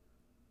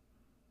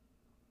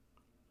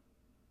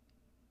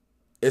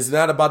 It's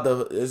not about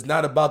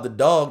the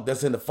dog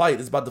that's in the fight.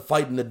 It's about the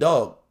fight in the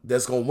dog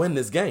that's going to win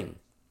this game.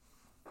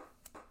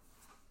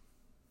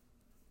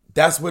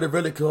 That's what it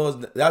really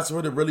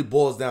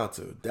boils down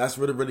to. That's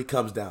what it really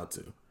comes down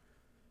to.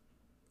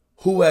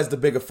 Who has the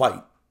bigger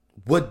fight?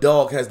 What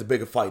dog has the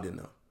bigger fight in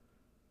them?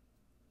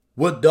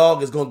 What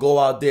dog is going to go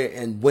out there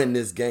and win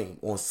this game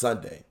on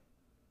Sunday?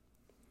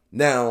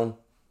 Now,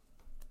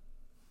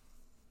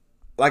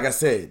 like I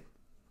said,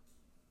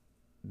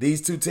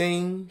 these two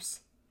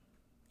teams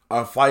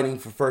are fighting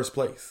for first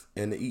place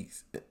in the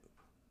East.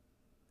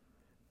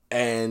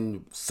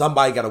 And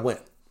somebody got to win.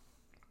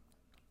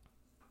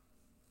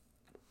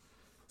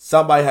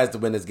 Somebody has to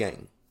win this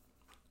game.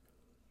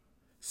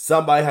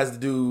 Somebody has to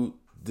do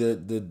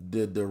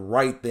the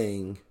right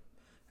thing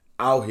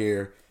out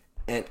here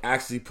and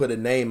actually put a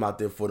name out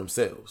there for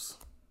themselves.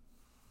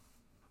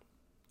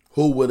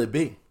 Who will it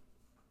be?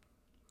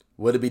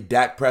 Will it be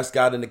Dak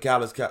Prescott and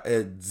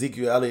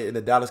Ezekiel Elliott and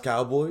the Dallas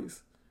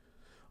Cowboys?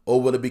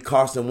 Or will it be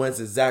Carson Wentz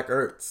and Zach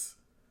Ertz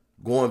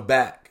going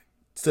back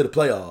to the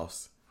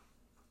playoffs?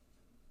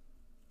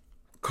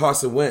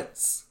 Carson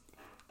Wentz,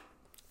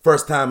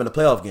 first time in a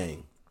playoff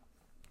game.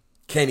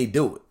 Can he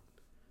do it?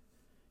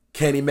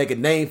 Can he make a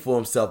name for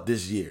himself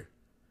this year?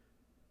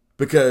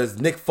 Because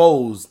Nick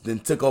Foles then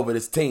took over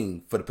this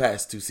team for the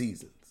past 2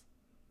 seasons.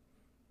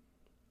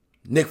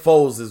 Nick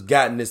Foles has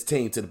gotten this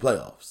team to the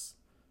playoffs.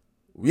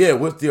 Yeah,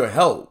 with your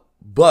help,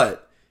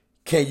 but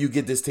can you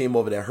get this team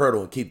over that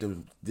hurdle and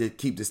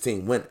keep this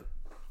team winning?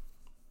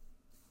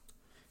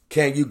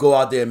 Can you go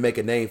out there and make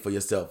a name for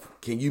yourself?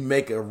 Can you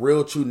make a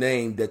real true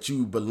name that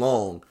you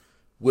belong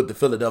with the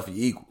Philadelphia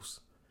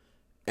Eagles?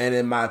 And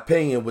in my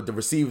opinion, with the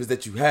receivers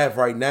that you have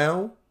right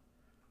now,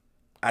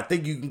 I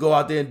think you can go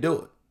out there and do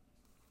it.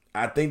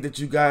 I think that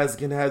you guys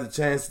can have the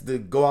chance to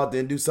go out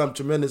there and do something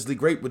tremendously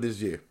great with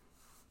this year.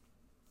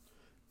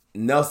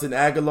 Nelson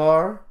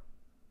Aguilar,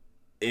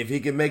 if he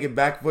can make it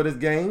back for this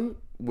game,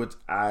 which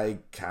I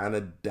kind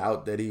of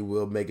doubt that he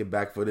will make it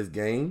back for this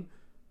game.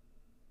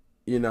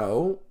 You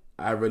know,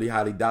 I really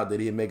highly doubt that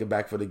he'll make it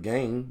back for the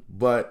game.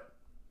 But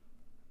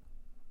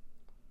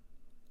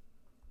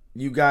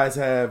you guys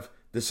have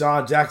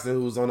Deshaun Jackson,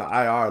 who's on the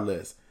IR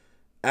list.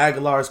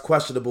 Aguilar is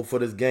questionable for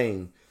this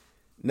game.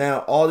 Now,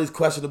 all these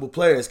questionable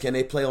players, can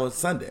they play on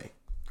Sunday?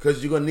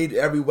 Because you're gonna need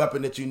every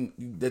weapon that you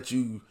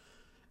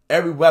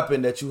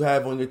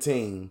have on your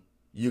team.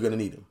 You're gonna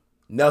need them.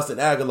 Nelson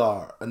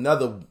Aguilar,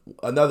 another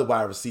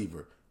wide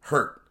receiver,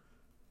 hurt.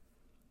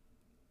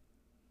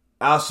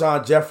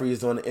 Alshon Jeffrey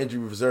is on the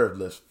injury reserve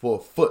list for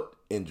a foot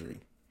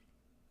injury.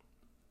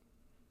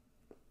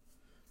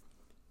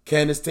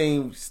 Can this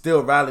team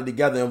still rally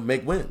together and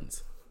make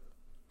wins?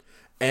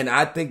 And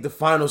I think the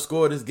final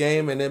score of this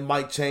game, and it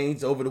might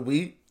change over the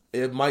week,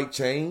 it might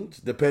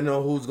change depending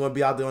on who's going to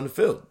be out there on the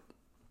field.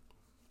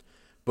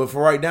 But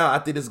for right now, I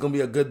think it's going to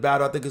be a good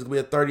battle. I think it's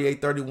going to be a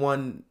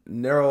 38-31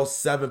 narrow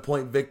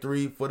 7-point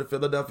victory for the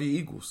Philadelphia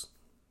Eagles.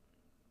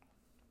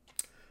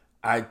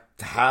 I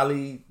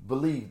believe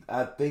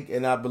that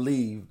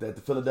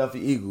the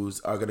Philadelphia Eagles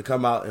are going to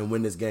come out and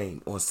win this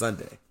game on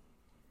Sunday.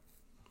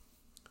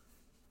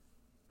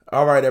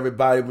 All right,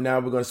 everybody. Now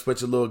we're going to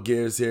switch a little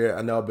gears here.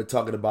 I know I've been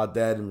talking about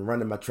that and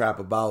running my trap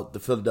about the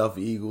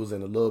Philadelphia Eagles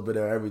and a little bit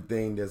of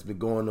everything that's been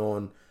going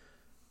on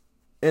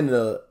in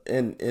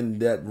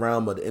that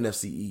realm of the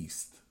NFC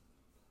East.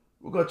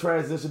 We're going to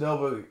transition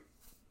over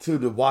to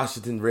the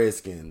Washington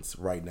Redskins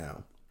right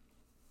now.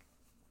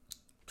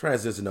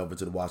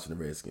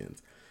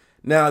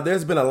 Now,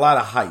 there's been a lot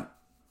of hype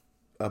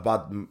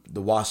about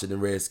the Washington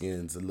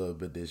Redskins a little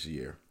bit this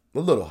year. A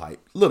little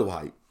hype.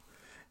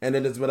 And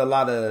then there's been a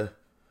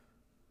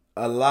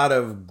lot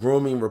of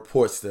grooming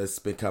reports that's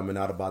been coming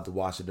out about the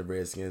Washington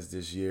Redskins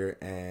this year.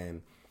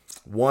 And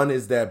one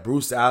is that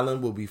Bruce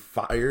Allen will be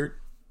fired,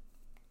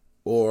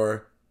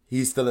 or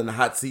he's still in the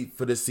hot seat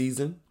for this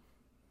season.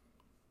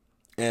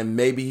 And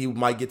maybe he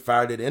might get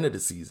fired at the end of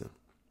the season.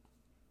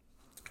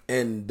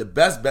 And the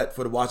best bet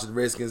for the Washington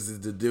Redskins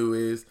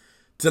is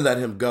to let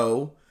him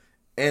go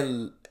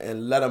and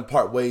let him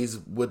part ways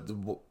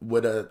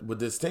with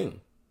this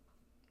team.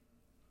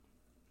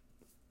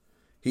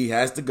 He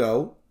has to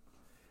go,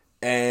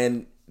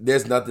 and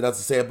there's nothing else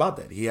to say about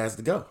that. He has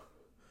to go.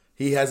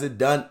 He hasn't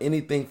done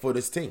anything for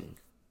this team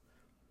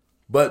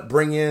but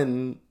bring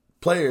in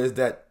players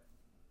that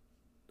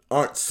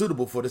aren't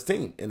suitable for this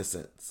team, in a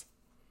sense.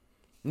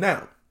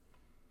 Now,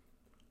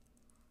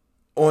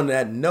 on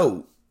that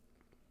note,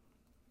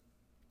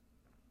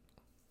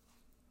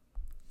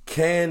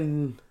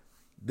 can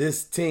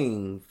this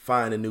team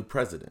find a new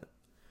president.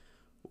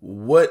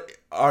 What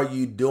are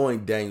you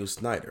doing, Daniel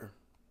Snyder?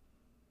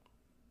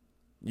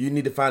 You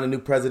need to find a new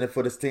president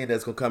for this team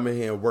that's going to come in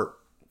here and work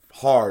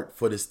hard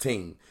for this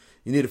team.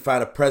 You need to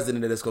find a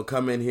president that's going to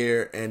come in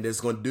here and that's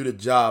going to do the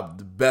job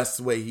the best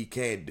way he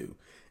can do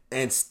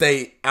and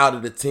stay out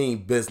of the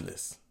team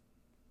business.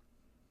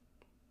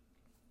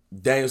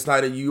 Daniel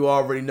Snyder, you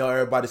already know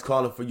everybody's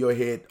calling for your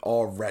head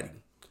already.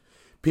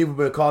 People have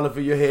been calling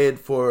for your head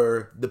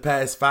for the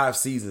past 5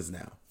 seasons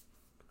now.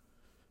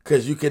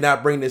 Because you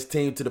cannot bring this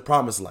team to the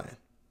promised land,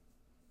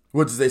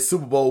 which is a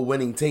Super Bowl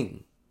winning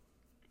team.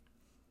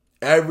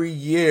 Every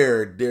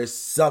year, there's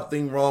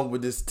something wrong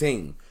with this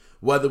team.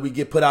 Whether we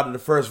get put out in the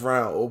first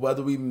round or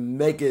whether we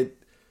make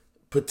it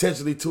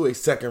potentially to a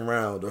second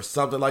round or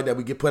something like that,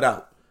 we get put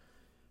out.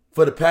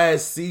 For the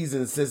past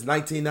season, since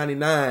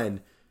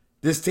 1999,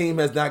 this team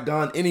has not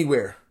gone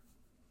anywhere.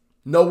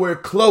 Nowhere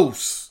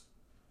close.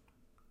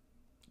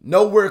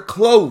 Nowhere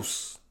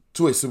close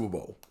to a Super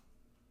Bowl.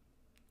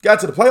 Got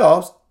to the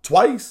playoffs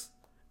twice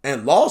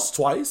and lost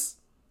twice.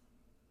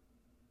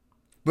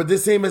 But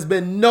this team has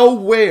been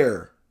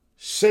nowhere,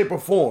 shape or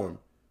form,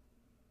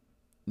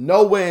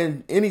 nowhere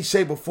in any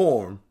shape or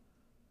form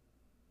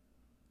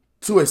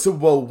to a Super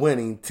Bowl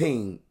winning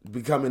team,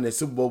 becoming a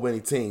Super Bowl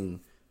winning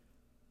team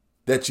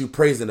that you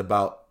praising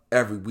about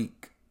every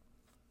week.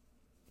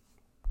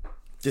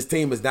 This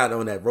team is not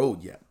on that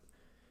road yet.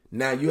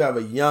 Now you have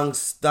a young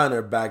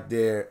stunner back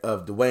there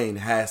of Dwayne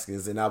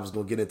Haskins, and I was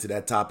going to get into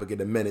that topic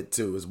in a minute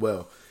too as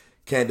well.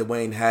 Can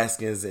Dwayne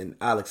Haskins and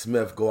Alex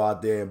Smith go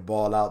out there and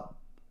ball out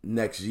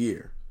next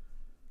year?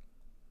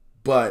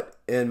 But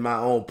in my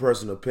own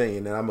personal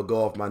opinion, and I'm going to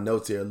go off my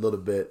notes here a little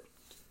bit,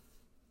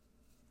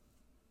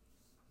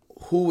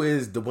 who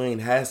is Dwayne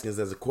Haskins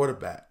as a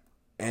quarterback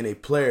and a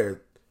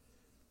player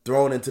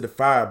thrown into the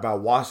fire by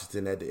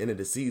Washington at the end of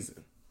the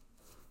season?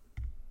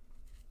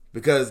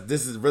 Because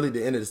this is really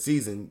the end of the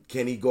season.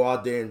 Can he go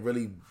out there and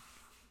really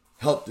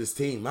help this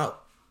team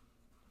out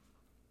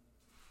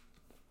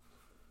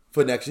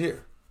for next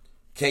year?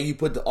 Can you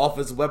put the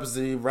offensive weapons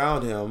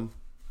around him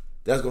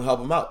that's going to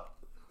help him out?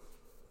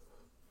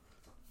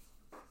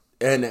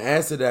 And the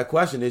answer to that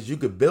question is you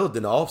could build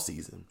in the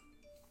offseason.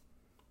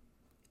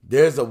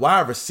 There's a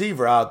wide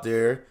receiver out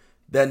there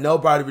that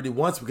nobody really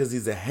wants because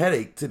he's a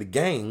headache to the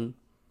game,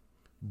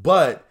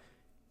 but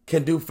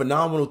can do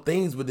phenomenal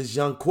things with this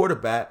young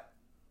quarterback.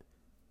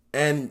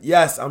 And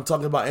yes, I'm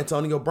talking about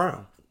Antonio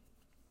Brown,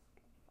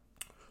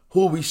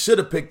 who we should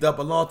have picked up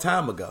a long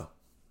time ago.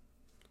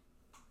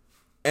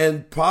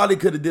 And probably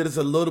could have did us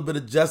a little bit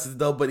of justice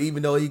though, but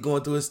even though he's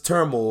going through his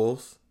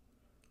turmoils.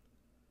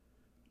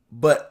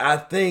 But I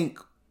think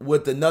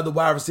with another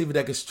wide receiver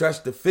that can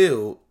stretch the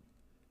field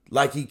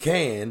like he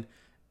can,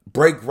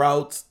 break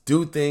routes,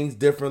 do things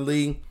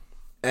differently,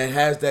 and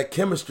has that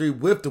chemistry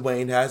with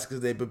Dwayne Haskins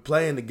because they've been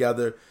playing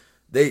together.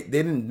 They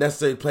didn't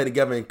necessarily play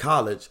together in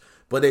college,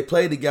 but they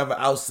played together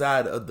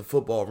outside of the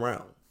football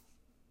realm.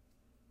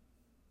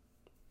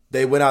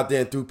 They went out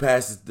there and threw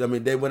passes.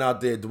 They went out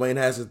there. Dwayne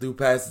Haskins threw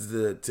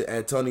passes to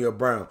Antonio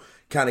Brown.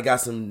 Kind of got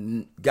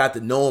to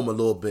know him a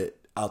little bit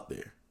out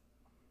there.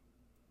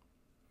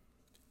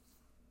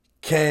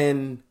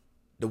 Can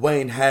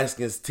Dwayne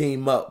Haskins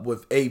team up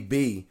with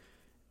AB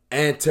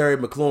and Terry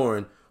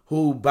McLaurin,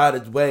 who, by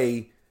the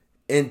way,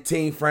 in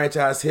team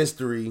franchise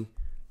history,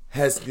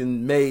 has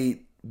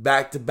made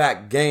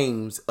back-to-back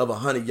games of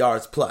 100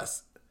 yards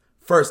plus.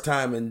 First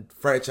time in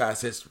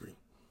franchise history.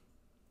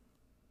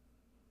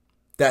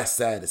 That's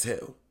sad as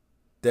hell.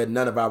 That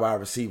none of our wide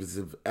receivers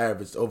have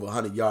averaged over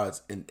 100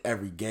 yards in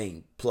every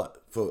game plus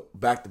for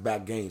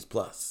back-to-back games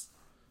plus.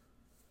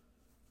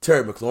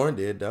 Terry McLaurin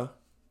did, though.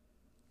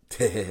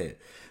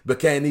 But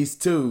can these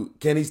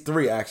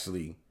three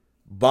actually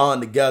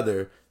bond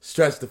together,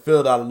 stretch the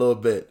field out a little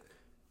bit?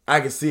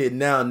 I can see it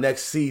now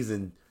next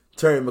season.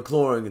 Terry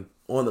McLaurin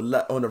on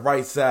the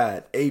right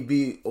side,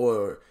 AB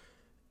on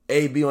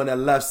that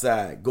left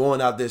side,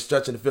 going out there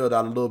stretching the field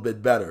out a little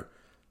bit better.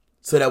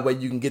 So that way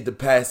you can get the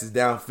passes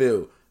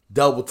downfield,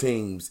 double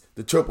teams,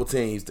 the triple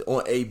teams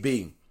on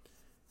AB.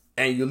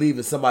 And you're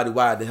leaving somebody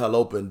wide the hell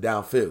open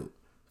downfield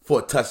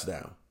for a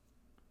touchdown.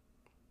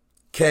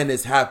 Can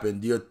this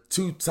happen? Your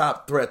 2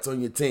 top threats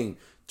on your team,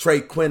 Trey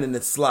Quinn in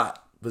the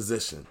slot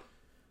position.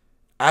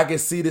 I can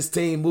see this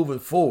team moving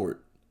forward.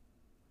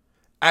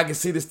 I can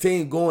see this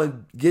team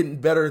getting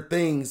better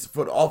things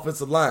for the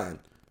offensive line.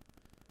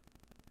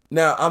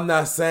 Now, I'm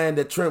not saying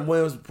that Trent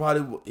Williams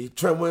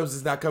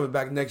is not coming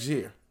back next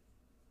year.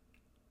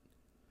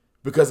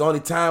 Because only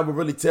time will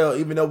really tell,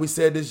 even though we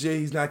said this year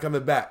he's not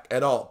coming back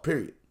at all,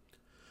 period.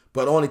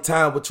 But only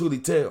time will truly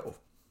tell.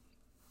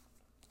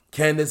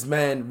 Can this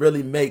man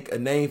really make a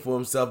name for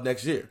himself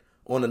next year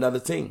on another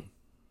team?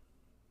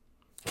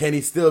 Can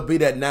he still be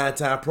that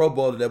 9-time Pro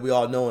Bowler that we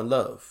all know and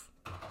love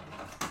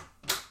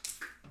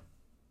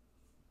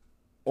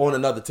on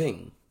another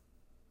team?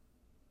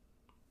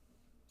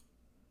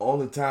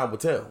 Only time will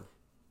tell.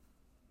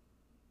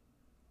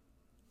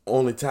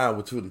 Only time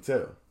will truly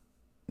tell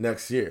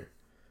next year.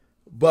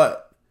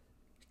 But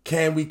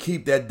Can we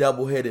keep that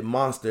double-headed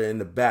monster in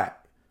the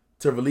back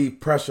to relieve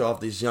pressure off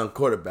this young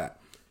quarterback?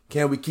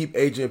 Can we keep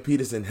Adrian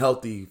Peterson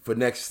healthy for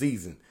next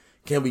season?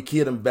 Can we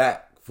keep him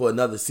back for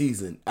another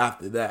season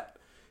after that?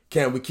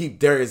 Can we keep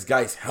Darius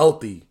Geis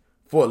healthy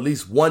for at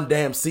least one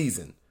damn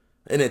season,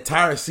 an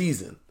entire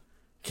season?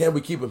 Can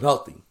we keep him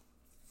healthy?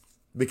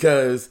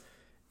 Because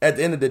at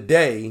the end of the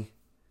day,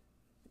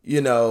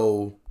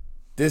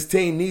 this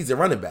team needs a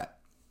running back.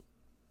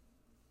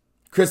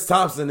 Chris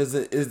Thompson is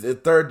a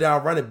third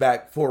down running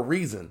back for a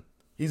reason.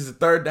 He's a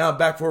third down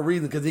back for a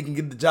reason because he can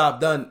get the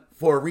job done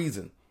for a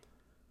reason.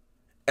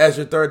 As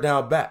your third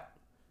down back.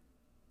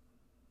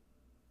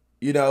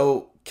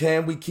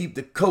 Can we keep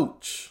the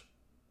coach?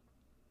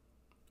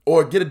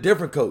 Or get a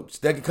different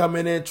coach that can come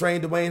in and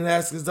train Dwayne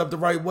Haskins up the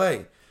right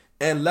way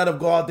and let him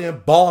go out there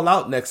and ball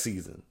out next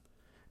season.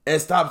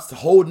 And stop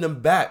holding him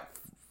back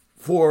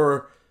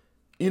for,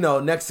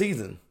 next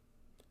season.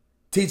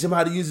 Teach him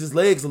how to use his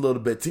legs a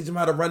little bit. Teach him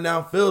how to run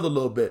downfield a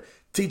little bit.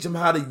 Teach him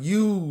how to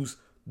use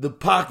the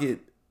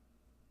pocket.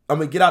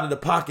 Get out of the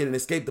pocket and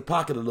escape the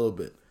pocket a little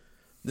bit.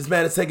 This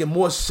man is taking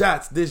more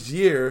shots this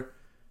year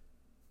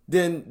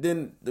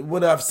than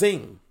what I've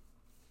seen.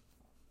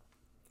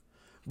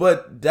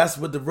 But that's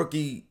what the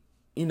rookie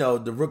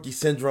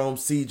syndrome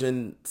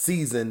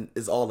season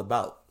is all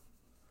about.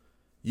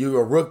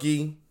 You're a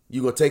rookie.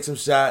 You're going to take some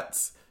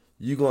shots.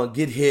 You're going to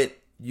get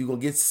hit. You're going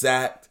to get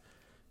sacked.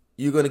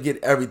 You're going to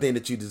get everything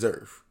that you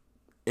deserve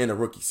in a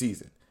rookie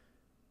season.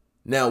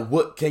 Now,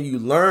 what can you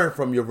learn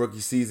from your rookie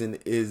season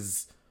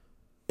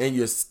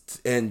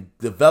and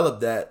develop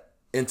that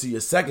into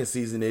your second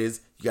season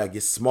is you got to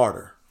get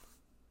smarter.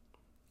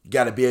 You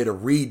got to be able to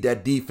read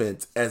that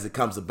defense as it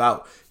comes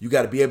about. You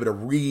got to be able to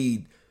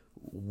read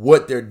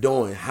what they're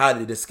doing, how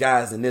they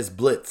disguise in this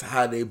blitz,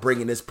 how they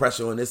bringing this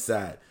pressure on this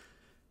side.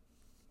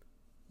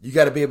 You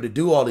got to be able to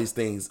do all these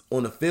things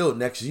on the field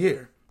next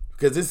year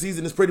because this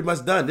season is pretty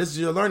much done. This is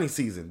your learning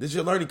season. This is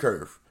your learning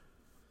curve.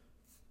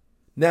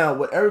 Now,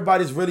 what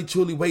everybody's really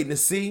truly waiting to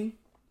see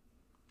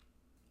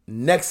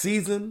next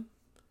season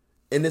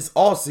and this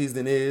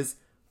offseason is,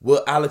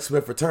 will Alex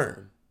Smith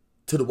return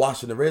to the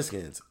Washington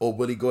Redskins or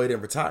will he go ahead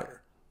and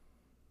retire?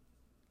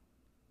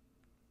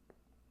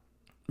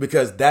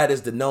 Because that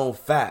is the known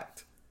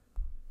fact.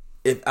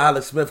 If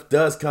Alex Smith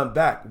does come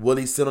back, will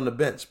he sit on the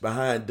bench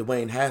behind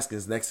Dwayne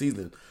Haskins next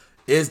season?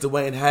 Is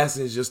Dwayne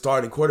Haskins your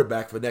starting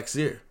quarterback for next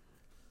year?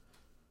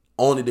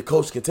 Only the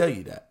coach can tell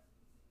you that.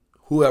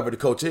 Whoever the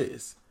coach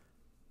is.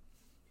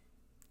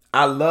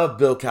 I love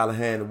Bill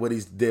Callahan and what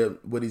he's done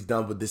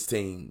with this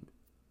team.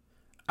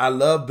 I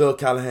love Bill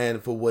Callahan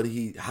for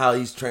how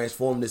he's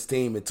transformed this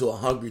team into a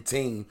hungry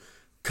team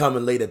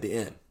coming late at the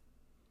end.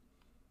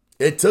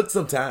 It took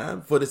some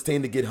time for this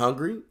team to get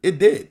hungry. It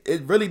did.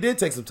 It really did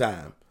take some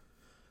time.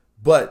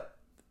 But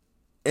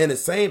in the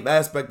same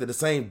aspect of the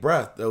same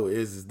breath, though,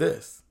 is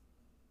this.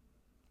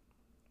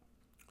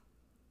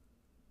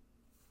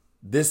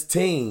 This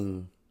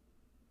team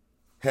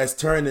has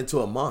turned into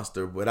a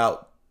monster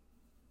without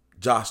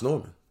Josh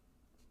Norman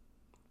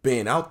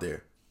being out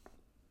there.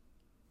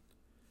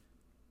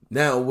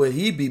 Now, will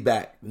he be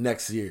back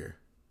next year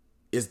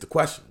is the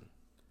question.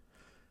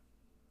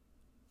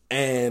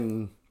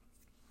 And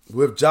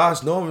with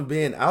Josh Norman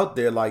being out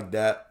there like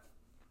that,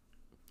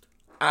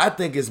 I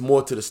think it's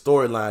more to the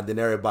storyline than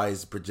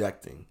everybody's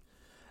projecting.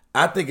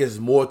 I think it's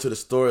more to the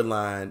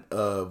storyline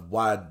of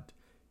why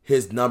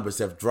his numbers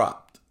have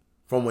dropped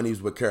from when he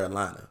was with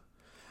Carolina.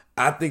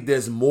 I think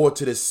there's more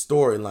to this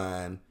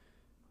storyline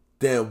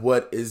than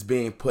what is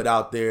being put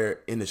out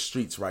there in the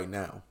streets right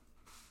now.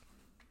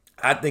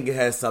 I think it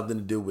has something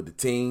to do with the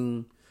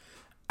team.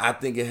 I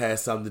think it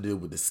has something to do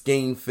with the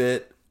scheme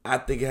fit. I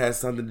think it has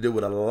something to do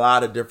with a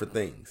lot of different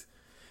things.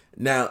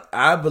 Now,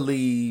 I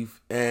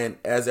believe, and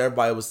as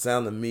everybody was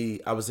telling me,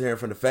 I was hearing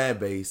from the fan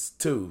base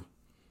too.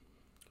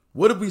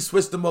 What if we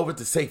switched them over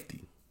to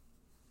safety?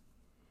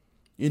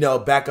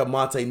 Back up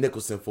Monte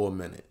Nicholson for a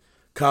minute.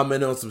 Come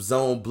in on some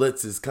zone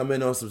blitzes. Come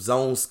in on some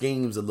zone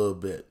schemes a little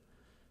bit.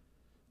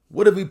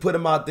 What if we put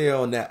him out there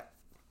on that?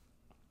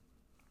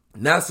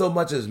 Not so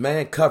much as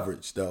man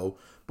coverage, though,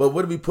 but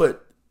what if we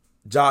put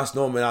Josh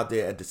Norman out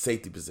there at the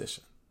safety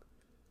position?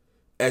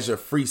 As your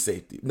free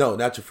safety. No,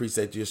 not your free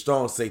safety, your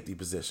strong safety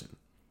position.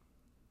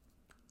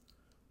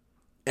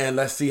 And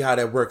let's see how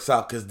that works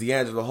out because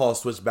D'Angelo Hall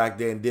switched back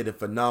there and did a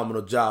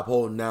phenomenal job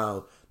holding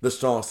down the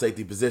strong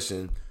safety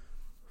position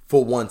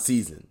for one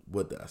season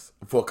with us.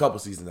 For a couple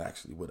seasons,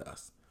 actually, with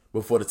us.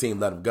 Before the team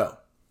let him go.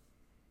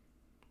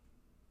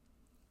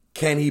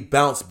 Can he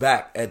bounce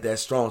back at that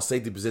strong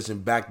safety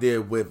position back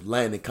there with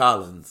Landon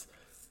Collins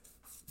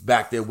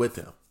back there with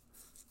him?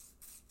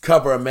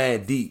 Cover a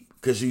man deep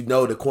because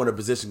the corner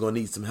position going to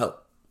need some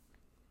help.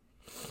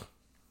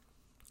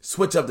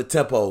 Switch up the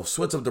tempo.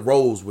 Switch up the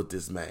roles with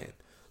this man.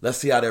 Let's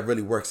see how that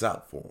really works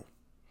out for him.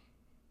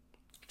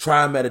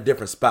 Try him at a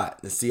different spot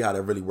and see how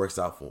that really works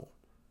out for him.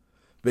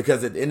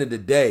 Because at the end of the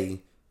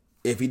day,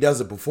 if he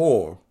doesn't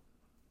perform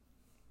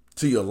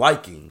to your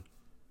liking,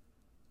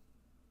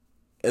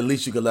 at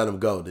least you can let him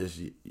go this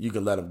year. You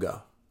can let him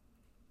go.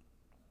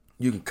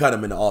 you can cut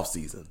him in the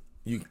offseason.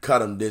 You can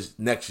cut him this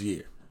next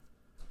year.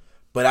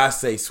 But I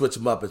say switch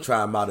him up and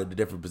try him out at a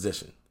different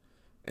position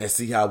and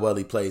see how well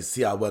he plays,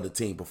 see how well the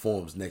team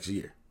performs next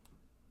year.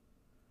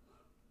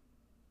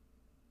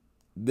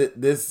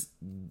 This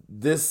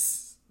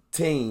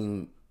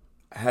team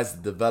has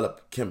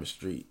developed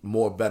chemistry,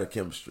 better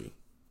chemistry.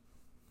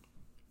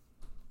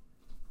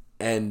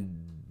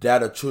 And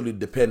that'll truly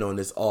depend on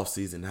this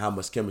offseason, how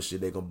much chemistry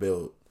they're going to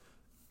build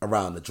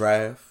around the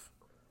draft,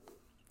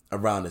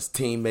 around his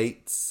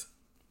teammates,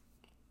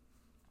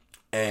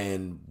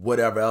 and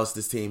whatever else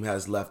this team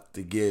has left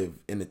to give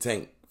in the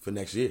tank for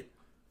next year.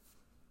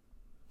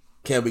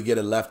 Can we get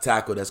a left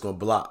tackle that's going to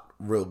block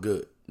real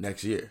good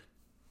next year?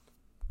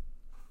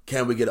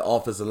 Can we get an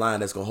offensive line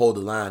that's going to hold the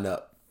line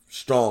up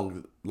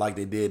strong like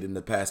they did in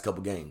the past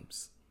couple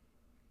games?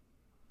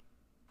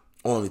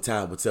 Only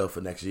time will tell for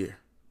next year,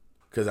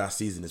 because our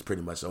season is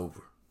pretty much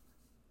over.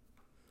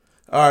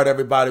 All right,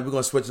 everybody, we're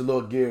going to switch a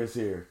little gears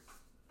here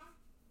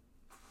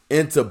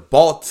into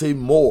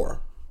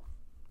Baltimore.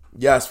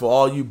 Yes, for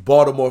all you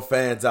Baltimore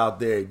fans out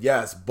there.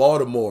 Yes,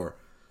 Baltimore.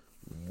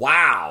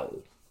 Wow.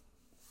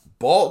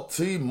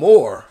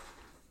 Baltimore.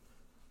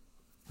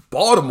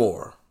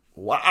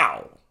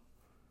 Wow.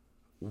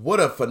 What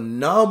a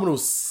phenomenal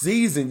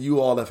season you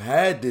all have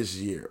had this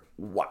year.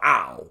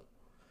 Wow.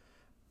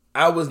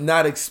 I was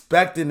not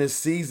expecting this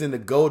season to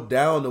go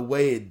down the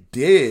way it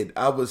did.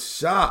 I was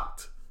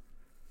shocked.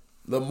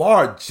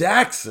 Lamar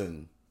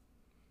Jackson.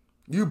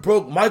 You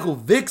broke Michael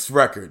Vick's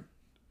record.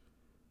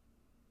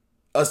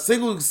 A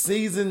single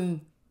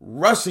season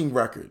rushing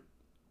record.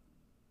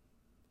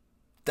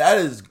 That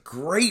is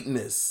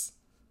greatness.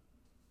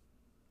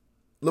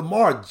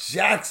 Lamar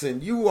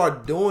Jackson, you are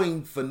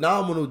doing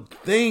phenomenal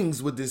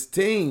things with this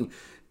team.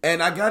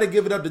 And I got to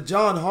give it up to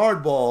John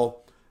Harbaugh,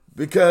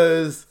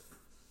 because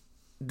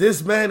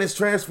this man has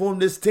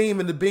transformed this team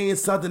into being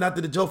something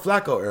after the Joe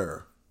Flacco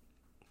era.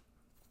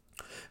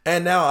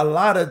 And now a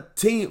lot of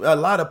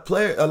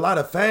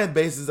fan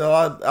bases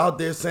are out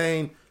there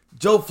saying,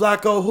 Joe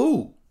Flacco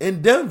who?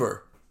 In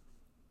Denver.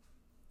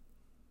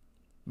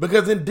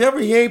 Because in Denver,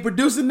 he ain't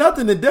producing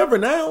nothing in Denver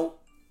now.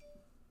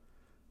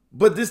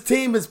 But this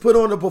team has put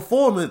on a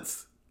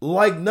performance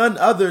like none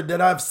other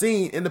that I've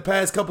seen in the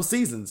past couple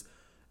seasons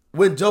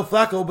when Joe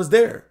Flacco was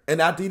there.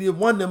 And I think he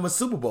won them a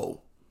Super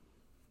Bowl.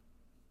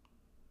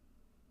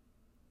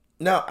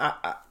 Now,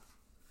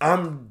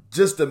 I'm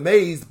just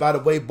amazed by the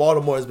way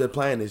Baltimore has been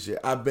playing this year.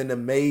 I've been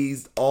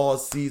amazed all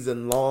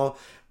season long,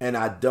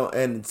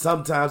 and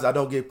sometimes I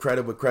don't give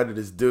credit where credit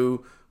is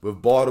due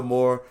with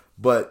Baltimore,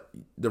 but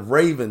the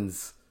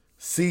Ravens'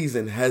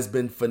 season has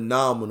been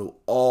phenomenal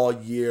all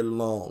year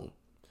long.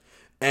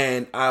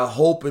 And I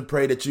hope and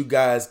pray that you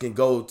guys can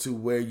go to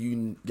where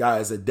you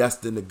guys are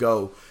destined to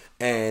go,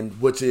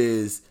 and which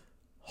is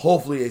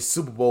hopefully a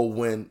Super Bowl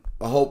win,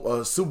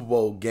 a Super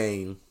Bowl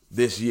game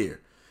this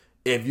year.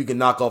 If you can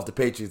knock off the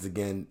Patriots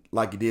again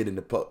like you did in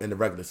the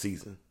regular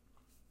season.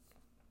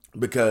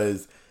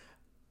 Because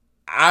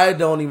I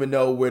don't even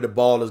know where the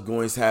ball is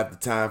going half the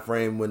time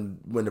frame when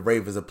the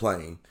Ravens are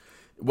playing.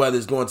 Whether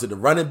it's going to the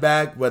running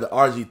back, whether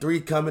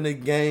RG3 coming in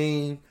the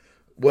game,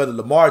 whether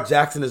Lamar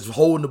Jackson is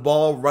holding the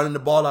ball, running the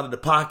ball out of the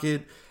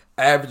pocket,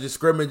 averaging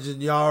scrimmage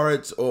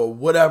yards, or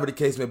whatever the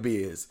case may be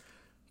is.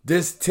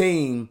 This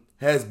team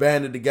has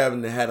banded together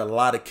and had a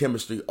lot of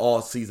chemistry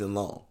all season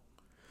long.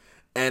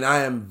 And I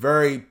am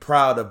very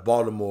proud of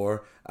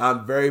Baltimore.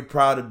 I'm very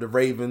proud of the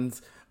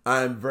Ravens.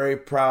 I'm very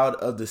proud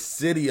of the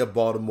city of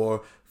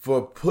Baltimore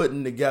for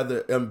putting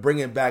together and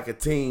bringing back a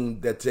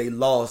team that they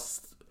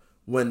lost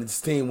when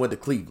this team went to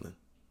Cleveland.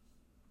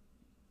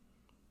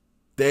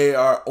 They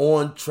are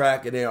on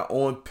track and they are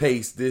on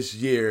pace this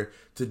year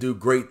to do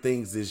great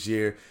things this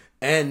year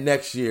and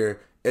next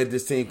year if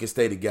this team can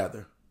stay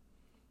together.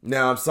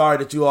 Now, I'm sorry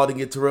that you all didn't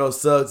get Terrell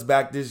Suggs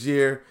back this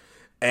year.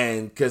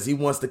 And because he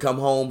wants to come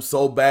home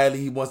so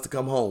badly, he wants to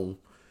come home.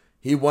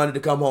 He wanted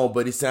to come home,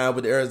 but he signed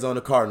with the Arizona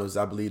Cardinals,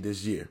 I believe,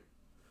 this year.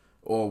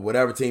 Or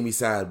whatever team he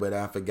signed with.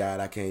 I forgot.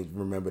 I can't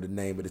remember the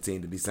name of the team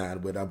that he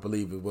signed with. I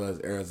believe it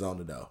was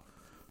Arizona, though.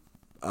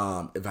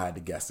 If I had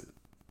to guess it.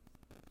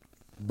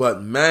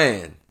 But,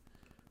 man,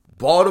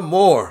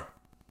 Baltimore,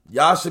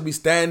 y'all should be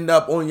standing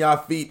up on y'all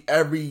feet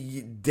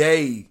every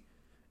day.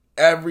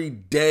 Every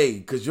day.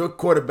 Because your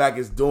quarterback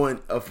is doing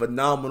a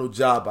phenomenal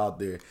job out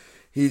there.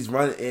 He's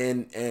running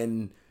in,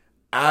 and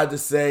I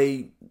just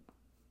say,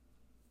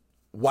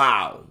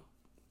 wow.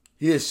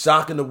 He is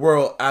shocking the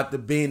world after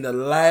being the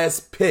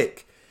last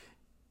pick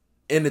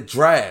in the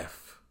draft.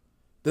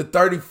 The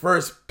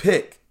 31st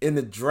pick in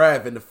the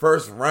draft, in the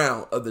first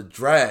round of the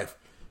draft.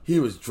 He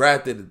was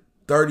drafted at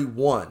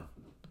 31.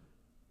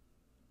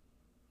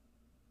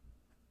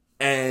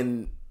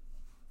 And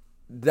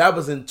that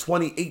was in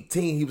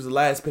 2018. He was the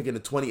last pick in the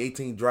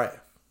 2018 draft.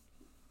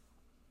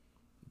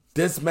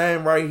 This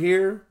man right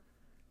here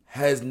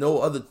has no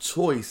other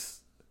choice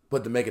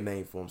but to make a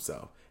name for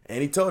himself.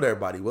 And he told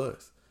everybody he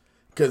was.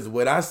 Because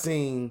what I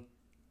seen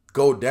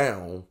go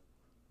down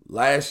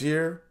last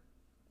year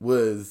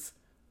was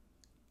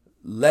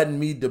leading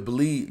me to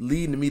believe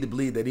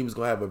that he was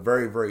going to have a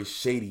very, very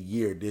shady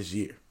year this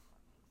year.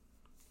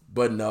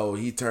 But no,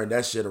 he turned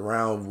that shit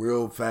around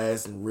real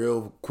fast and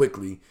real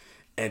quickly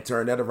and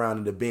turned that around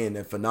into being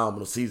a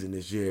phenomenal season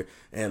this year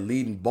and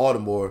leading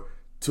Baltimore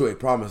to a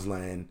promised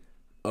land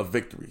of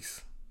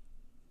victories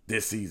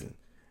this season.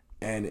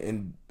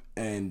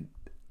 And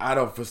I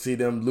don't foresee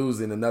them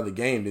losing another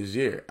game this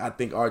year. I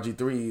think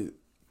RG3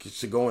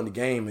 should go in the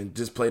game and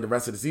just play the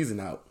rest of the season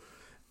out.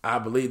 I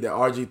believe that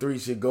RG3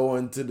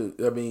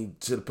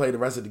 should play the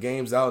rest of the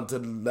games out until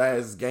the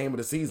last game of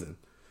the season.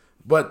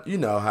 But you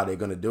know how they're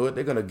going to do it.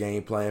 They're going to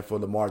game plan for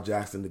Lamar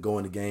Jackson to go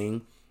in the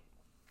game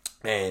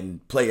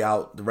and play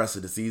out the rest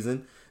of the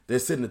season. They're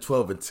sitting at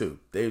 12-2.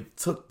 They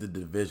took the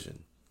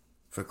division,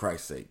 for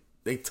Christ's sake.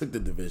 They took the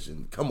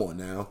division. Come on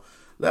now.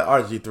 Let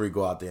RG3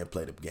 go out there and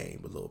play the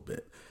game a little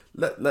bit.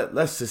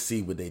 Let's just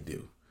see what they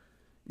do.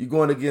 You're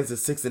going against the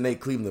 6-8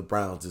 Cleveland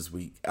Browns this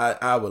week.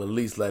 I would at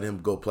least let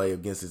him go play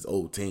against his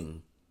old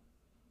team.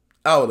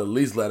 I would at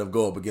least let him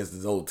go up against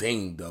his old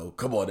team, though.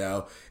 Come on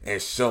now.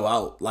 And show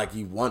out like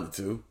he wanted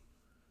to.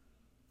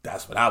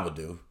 That's what I would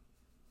do.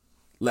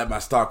 Let my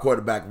star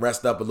quarterback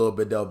rest up a little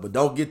bit, though. But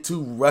don't get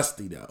too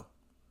rusty, though.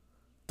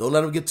 Don't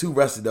let him get too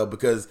rusty, though.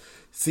 Because,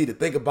 see, the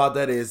thing about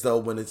that is, though,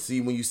 when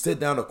you sit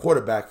down a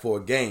quarterback for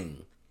a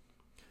game,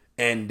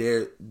 and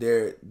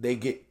they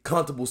get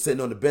comfortable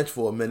sitting on the bench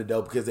for a minute,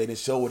 though, because they didn't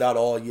show it out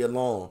all year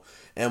long.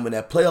 And when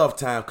that playoff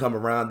time come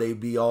around, they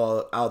be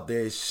all out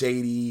there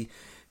shady.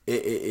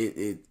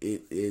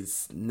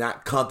 It's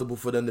not comfortable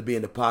for them to be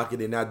in the pocket.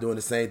 They're not doing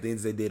the same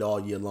things they did all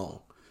year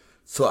long.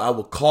 So I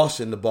would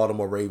caution the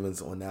Baltimore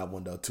Ravens on that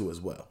one, though, too,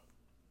 as well.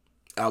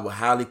 I would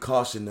highly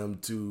caution them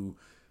to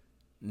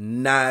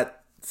not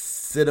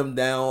sit them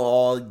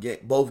down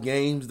both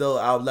games, though.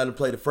 I would let them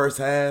play the first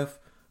half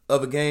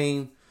of a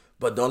game,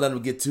 but don't let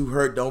them get too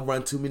hurt. Don't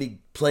run too many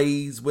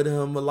plays with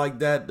him like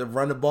that, to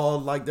run the ball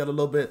like that a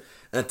little bit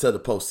until the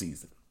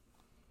postseason.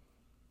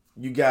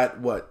 You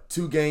got,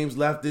 2 games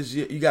left this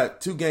year? You got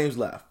 2 games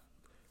left.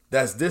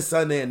 That's this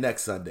Sunday and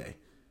next Sunday.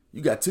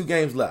 You got 2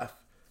 games left.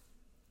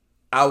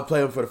 I would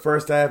play them for the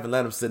first half and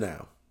let them sit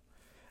down.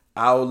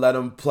 I would let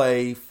them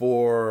play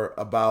for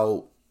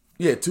about,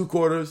 2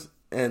 quarters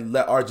and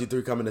let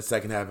RG3 come in the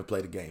second half and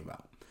play the game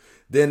out.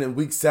 Then in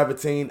week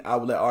 17, I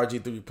would let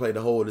RG3 play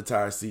the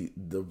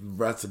the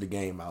rest of the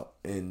game out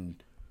in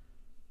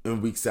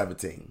week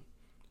 17.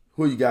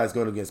 Who are you guys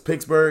going against?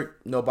 Pittsburgh?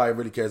 Nobody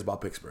really cares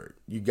about Pittsburgh.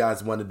 You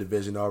guys won the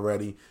division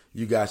already.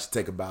 You guys should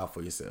take a bow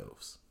for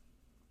yourselves.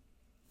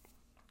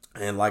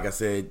 And like I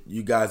said,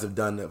 you guys have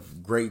done a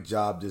great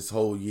job this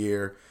whole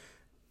year.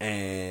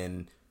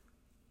 And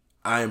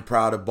I am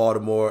proud of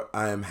Baltimore.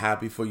 I am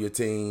happy for your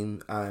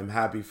team. I am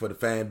happy for the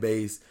fan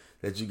base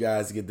that you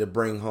guys get to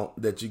bring home,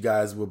 that you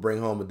guys will bring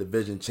home a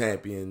division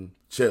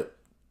championship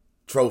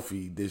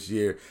trophy this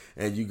year.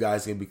 And you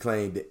guys can be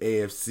claiming the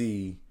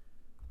AFC.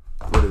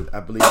 I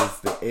believe it's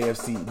the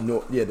AFC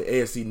North. Yeah, the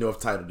AFC North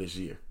title this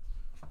year.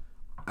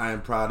 I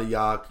am proud of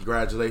y'all.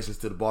 Congratulations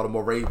to the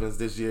Baltimore Ravens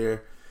this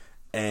year,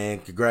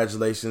 and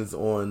congratulations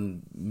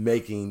on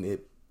making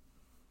it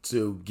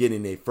to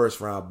getting a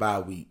first round bye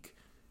week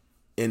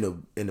in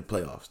the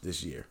playoffs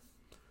this year.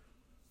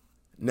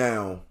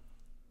 Now,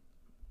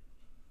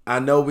 I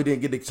know we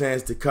didn't get the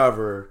chance to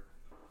cover.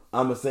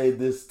 I'm gonna save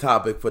this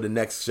topic for the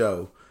next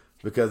show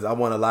because I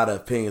want a lot of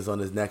opinions on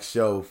this next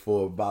show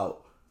for about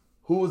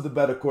who is the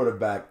better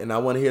quarterback, and I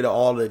want to hear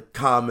all the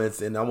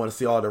comments, and I want to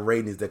see all the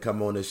ratings that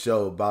come on this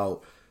show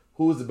about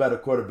who is the better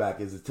quarterback.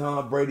 Is it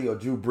Tom Brady or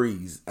Drew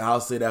Brees? And I'll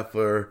say that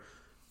for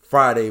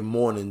Friday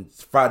morning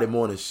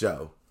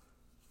show.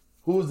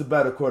 Who is the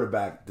better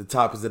quarterback? The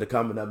topics that are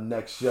coming up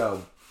next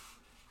show.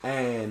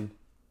 And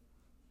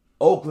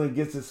Oakland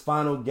gets its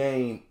final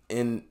game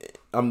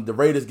the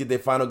Raiders get their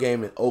final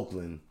game in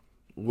Oakland,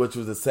 which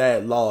was a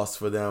sad loss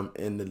for them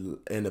in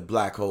the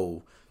black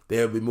hole.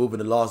 They'll be moving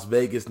to Las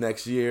Vegas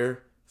next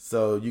year,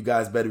 so you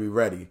guys better be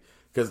ready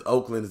because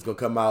Oakland is going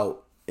to come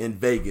out in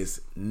Vegas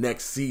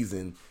next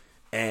season,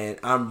 and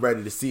I'm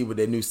ready to see what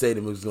their new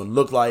stadium is going to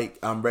look like.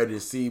 I'm ready to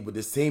see what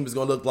this team is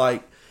going to look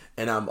like,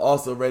 and I'm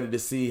also ready to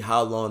see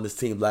how long this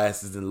team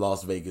lasts in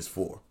Las Vegas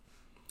for,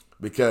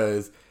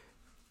 because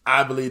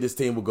I believe this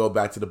team will go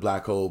back to the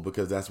black hole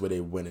because that's where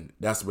they're winning.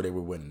 That's where they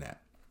were winning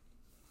at.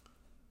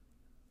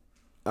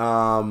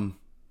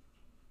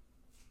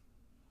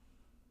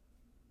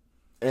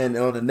 And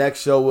on the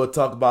next show, we'll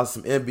talk about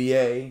some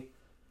NBA.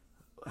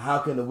 How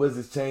can the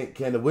Wizards change?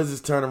 Can the Wizards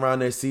turn around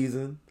their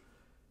season?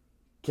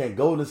 Can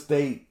Golden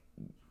State,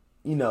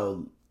 get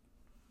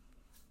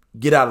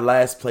out of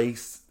last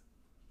place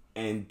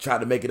and try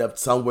to make it up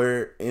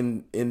somewhere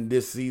in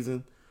this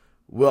season?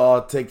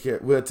 We'll take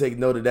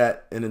note of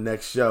that in the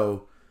next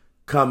show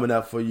coming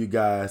up for you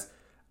guys.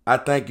 I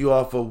thank you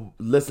all for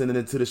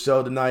listening to the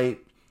show tonight.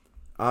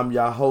 I'm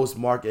your host,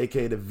 Mark,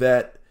 a.k.a. The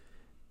Vet.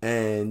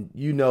 And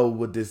you know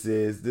what this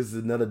is. This is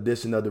another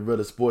edition of the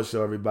Realest Sports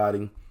Show,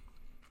 everybody.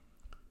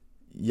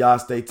 Y'all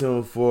stay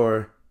tuned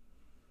for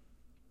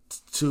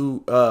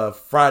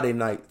Friday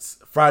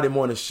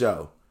morning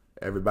show,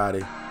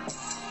 everybody.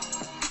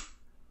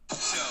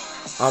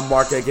 I'm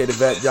Mark, a.k.a. The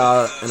Vet,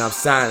 y'all, and I'm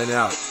signing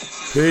out.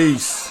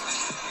 Peace.